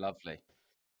 That would be lovely.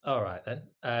 All right, then.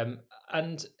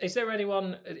 And is there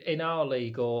anyone in our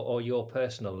league or your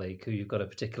personal league who you've got a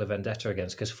particular vendetta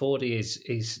against? Because Fordy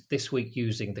is this week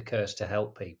using the curse to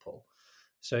help people.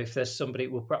 So if there's somebody,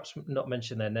 we'll perhaps not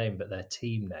mention their name, but their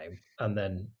team name, and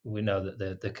then we know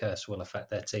that the curse will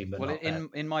affect their team. Well,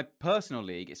 in my personal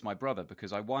league, it's my brother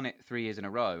because I won it 3 years in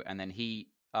a row, and then he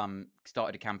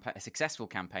started a successful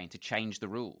campaign to change the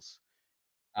rules.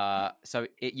 So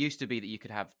it used to be that you could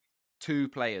have 2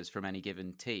 players from any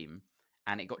given team,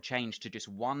 and it got changed to just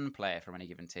 1 player from any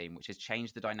given team, which has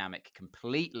changed the dynamic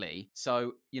completely.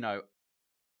 So,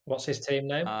 what's his team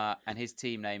name? And his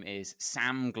team name is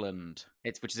Samgland,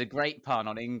 which is a great pun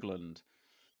on England.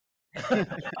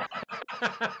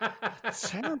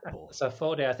 Terrible. So,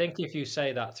 Fordy, I think if you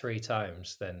say that 3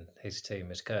 times, then his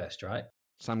team is cursed, right?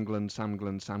 Samgland.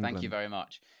 Thank you very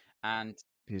much. And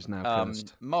he's now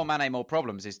cursed. More Mane, more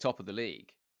problems is top of the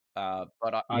league. But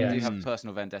I do have a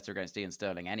personal vendetta against Ian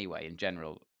Sterling anyway, in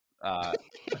general.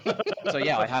 So,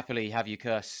 yeah, I'd happily have you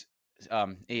curse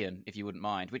Ian, if you wouldn't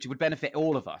mind, which would benefit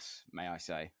all of us, may I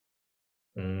say.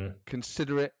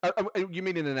 Consider it. You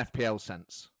mean in an FPL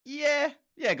sense? Yeah,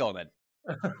 go on then.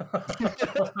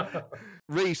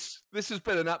 Reese, this has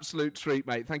been an absolute treat,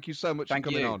 mate. Thank you so much for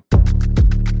coming on.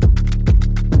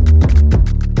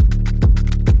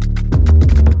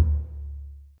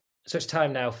 So it's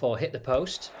time now for Hit the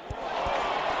Post.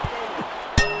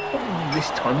 This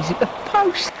time he's hit the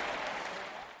post.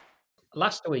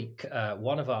 Last week,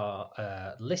 one of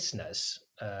our listeners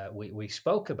we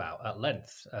spoke about at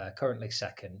length, currently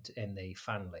second in the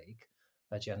fan league,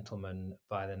 a gentleman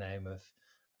by the name of,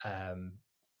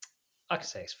 I can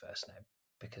say his first name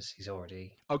because he's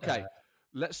already... Okay,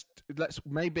 let's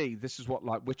maybe this is what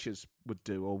like witches would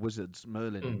do, or wizards,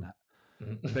 Merlin and that.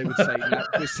 They would say, no,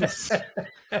 this is...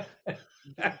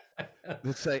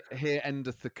 They'd say, here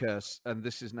endeth the curse, and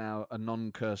this is now a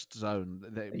non-cursed zone.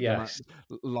 They might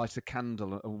light a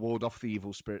candle and ward off the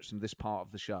evil spirits from this part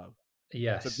of the show.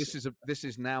 Yes. So this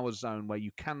is now a zone where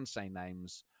you can say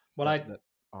names that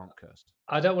aren't cursed.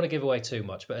 I don't want to give away too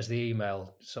much, but as the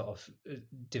email sort of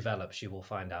develops, you will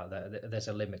find out that there's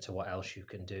a limit to what else you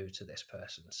can do to this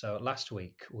person. So last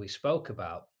week we spoke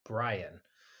about Brian,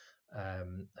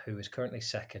 who is currently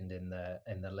second in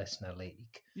the listener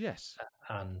league. Yes.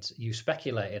 And you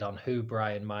speculated on who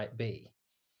Brian might be.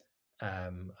 I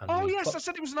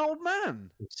said he was an old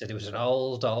man. He said he was an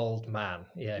old man.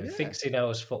 Yeah, who thinks he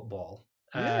knows football.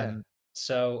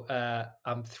 So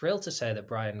I'm thrilled to say that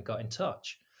Brian got in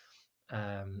touch.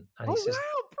 And he says,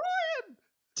 wow, Brian!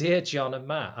 Dear John and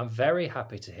Matt, I'm very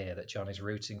happy to hear that John is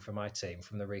rooting for my team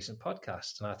from the recent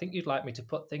podcast, and I think you'd like me to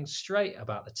put things straight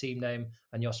about the team name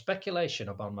and your speculation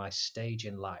upon my stage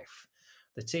in life.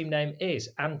 The team name is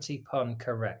anti-pun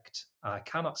correct. I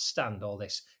cannot stand all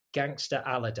this Gangster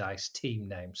Allardyce team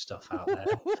name stuff out there.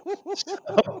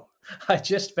 So I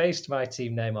just based my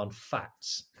team name on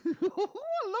facts. I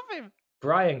love him.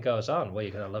 Brian goes on, well,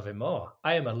 you're going to love him more.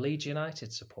 I am a Leeds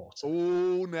United supporter.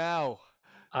 Oh, now.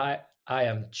 I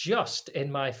am just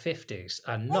in my 50s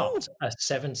and not a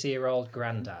 70-year-old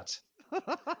granddad.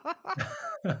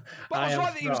 But I was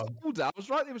right that he was older. I was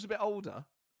right that he was a bit older.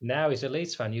 Now he's a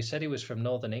Leeds fan. You said he was from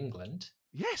Northern England.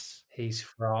 Yes. He's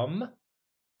from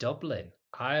Dublin,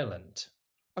 Ireland.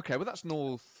 Okay, well, that's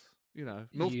North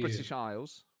British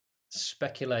Isles.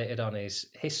 Speculated on his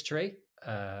history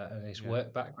and his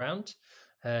work background.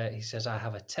 He says, I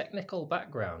have a technical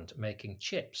background making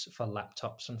chips for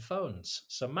laptops and phones.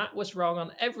 So Matt was wrong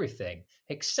on everything,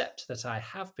 except that I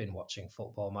have been watching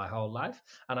football my whole life,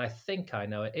 and I think I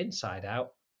know it inside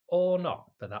out or not,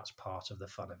 but that's part of the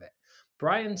fun of it.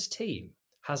 Brian's team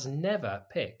has never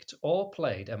picked or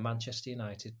played a Manchester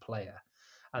United player.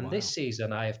 And this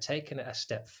season, I have taken it a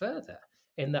step further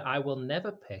in that I will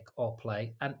never pick or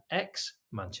play an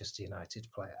ex-Manchester United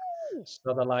player.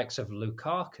 So the likes of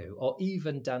Lukaku or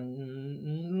even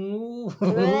Oh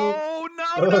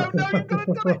no! You've got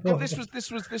to do it. Oh, this was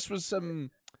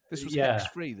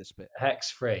hex-free. This bit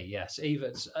hex-free. Yes,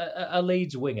 even a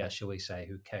Leeds winger, shall we say,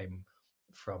 who came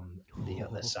from the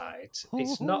other side.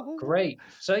 It's not great.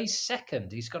 So he's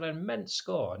second. He's got an immense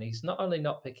score, and he's not only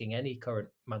not picking any current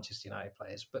Manchester United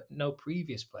players, but no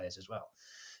previous players as well.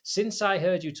 Since I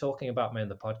heard you talking about me on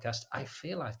the podcast, I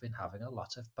feel I've been having a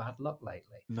lot of bad luck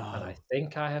lately. No. And I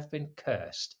think I have been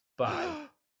cursed by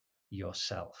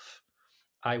yourself.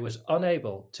 I was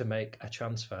unable to make a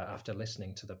transfer after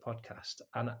listening to the podcast,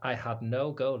 and I had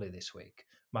no goalie this week.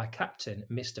 My captain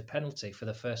missed a penalty for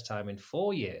the first time in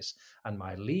 4 years, and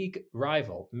my league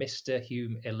rival, Mr.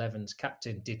 Hume 11's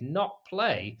captain, did not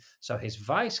play, so his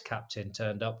vice-captain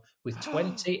turned up with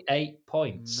 28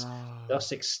 points,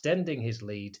 thus extending his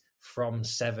lead from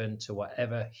 7 to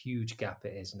whatever huge gap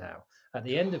it is now. At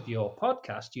the end of your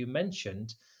podcast, you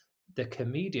mentioned the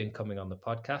comedian coming on the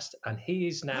podcast, and he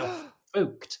is now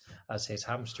spooked as his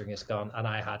hamstring is gone, and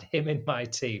I had him in my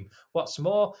team. What's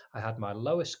more, I had my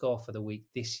lowest score for the week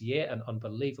this year, an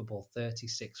unbelievable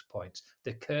 36 points.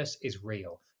 The curse is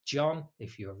real. John,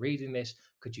 if you're reading this,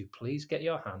 could you please get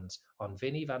your hands on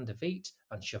Vinny van der Veet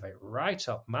and shove it right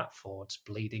up Matt Ford's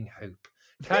bleeding hoop?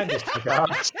 Kindest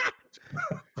regards,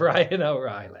 Brian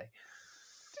O'Reilly.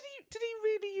 Did he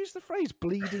really use the phrase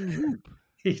bleeding hoop?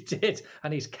 He did,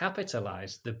 and he's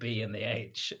capitalised the B and the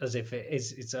H as if it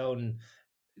is its own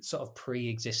sort of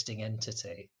pre-existing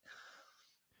entity.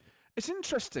 It's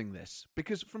interesting, this,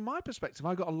 because from my perspective,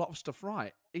 I got a lot of stuff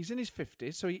right. He's in his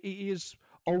 50s, so he is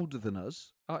older than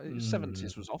us.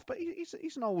 70s was off, but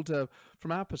he's an older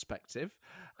from our perspective.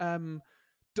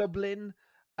 Dublin,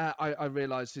 I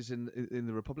realise, is in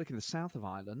the Republic, in the south of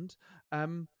Ireland.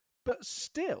 But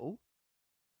still,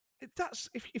 that's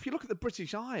if you look at the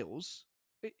British Isles,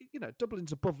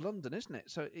 Dublin's above London, isn't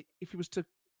it? So if he was to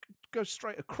go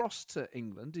straight across to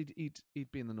England,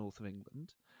 he'd be in the north of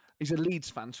England. He's a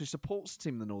Leeds fan, so he supports the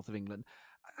team in the north of England.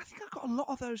 I think I got a lot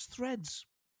of those threads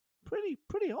pretty.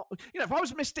 If I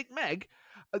was Mystic Meg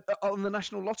on the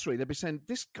National Lottery, they'd be saying,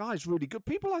 this guy's really good.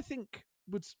 People, I think,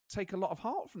 would take a lot of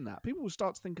heart from that. People would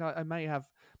start to think I may have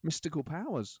mystical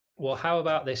powers. Well, how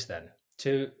about this then?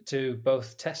 To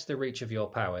both test the reach of your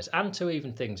powers and to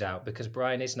even things out, because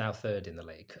Brian is now third in the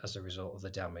league as a result of the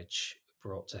damage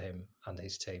brought to him and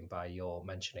his team by your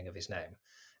mentioning of his name.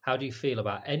 How do you feel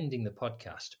about ending the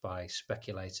podcast by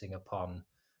speculating upon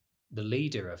the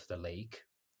leader of the league,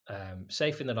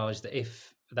 safe in the knowledge that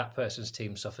if that person's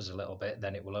team suffers a little bit,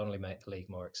 then it will only make the league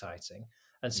more exciting,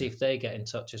 and see if they get in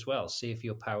touch as well. See if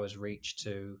your powers reach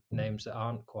to names that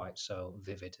aren't quite so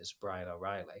vivid as Brian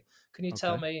O'Reilly. Can you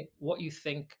tell me what you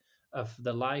think of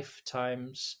the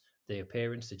lifetimes, the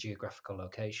appearance, the geographical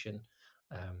location,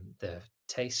 the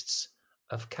tastes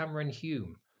of Cameron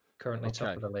Hume, currently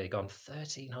top of the league on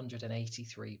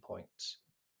 1,383 points?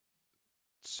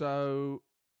 So,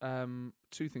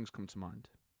 two things come to mind.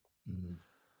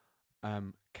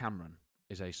 Cameron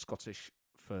is a Scottish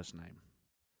first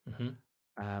name.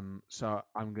 So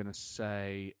I'm going to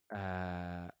say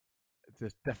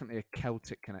there's definitely a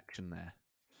Celtic connection there.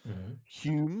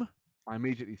 Hume, I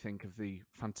immediately think of the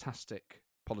fantastic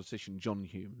politician John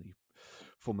Hume, the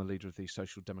former leader of the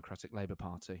Social Democratic Labour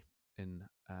Party in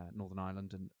Northern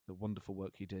Ireland, and the wonderful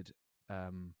work he did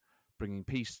bringing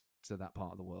peace to that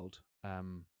part of the world.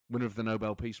 Winner of the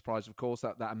Nobel Peace Prize, of course,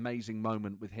 that amazing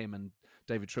moment with him and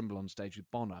David Trimble on stage with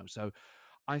Bono. So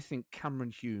I think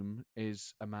Cameron Hume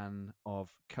is a man of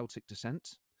Celtic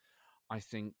descent. I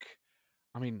think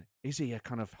I mean, is he a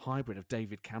kind of hybrid of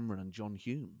David Cameron and John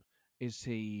Hume? Is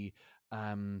he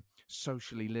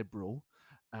socially liberal,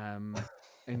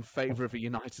 in favour of a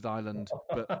united Ireland,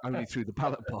 but only through the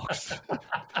ballot box?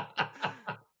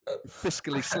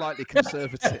 Fiscally slightly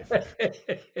conservative.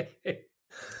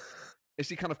 Is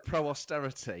he kind of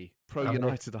pro-austerity,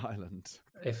 pro-United Ireland?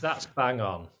 If that's bang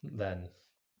on, then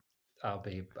I'll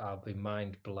be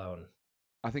mind blown.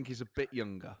 I think he's a bit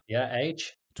younger. Yeah,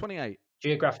 age? 28.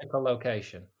 Geographical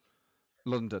location?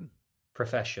 London.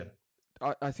 Profession?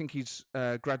 I think he's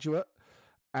a graduate,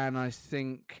 and I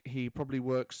think he probably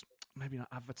works, maybe not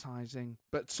advertising,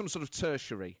 but some sort of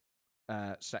tertiary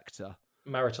sector.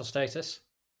 Marital status?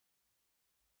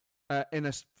 In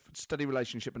a steady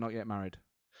relationship, but not yet married.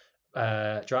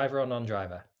 Driver or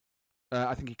non-driver?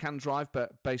 I think he can drive,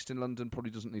 but based in London,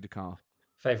 probably doesn't need a car.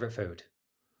 Favourite food?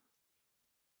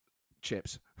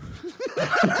 Chips.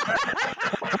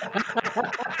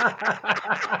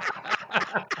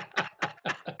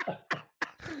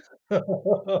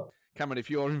 Cameron, if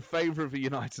you're in favour of a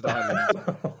united Ireland,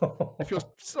 if you're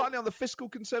slightly on the fiscal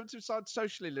conservative side,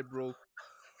 socially liberal,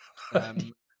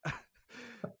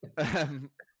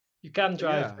 you can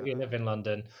drive, but you live in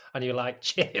London and you like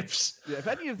chips. Yeah, if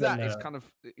any of that is kind of,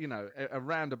 a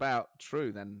roundabout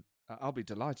true, then I'll be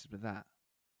delighted with that.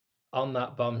 On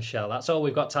that bombshell, that's all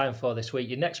we've got time for this week.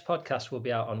 Your next podcast will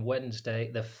be out on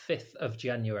Wednesday, the 5th of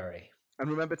January. And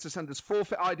remember to send us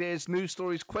forfeit ideas, news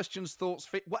stories, questions, thoughts,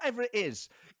 whatever it is,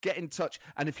 get in touch.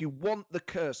 And if you want the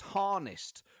curse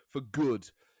harnessed for good,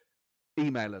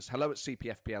 email us,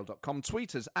 hello@cpfpl.com,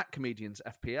 tweet us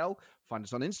 @comediansfpl, find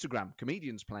us on Instagram,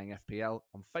 Comedians Playing FPL,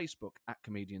 on Facebook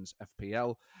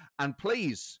 @comediansfpl. And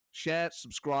please share,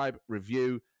 subscribe,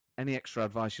 review. Any extra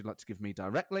advice you'd like to give me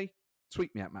directly,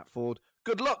 tweet me @Matt Ford.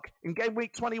 Good luck in game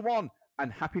week 21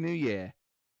 and Happy New Year.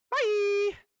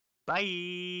 Bye!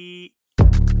 Bye!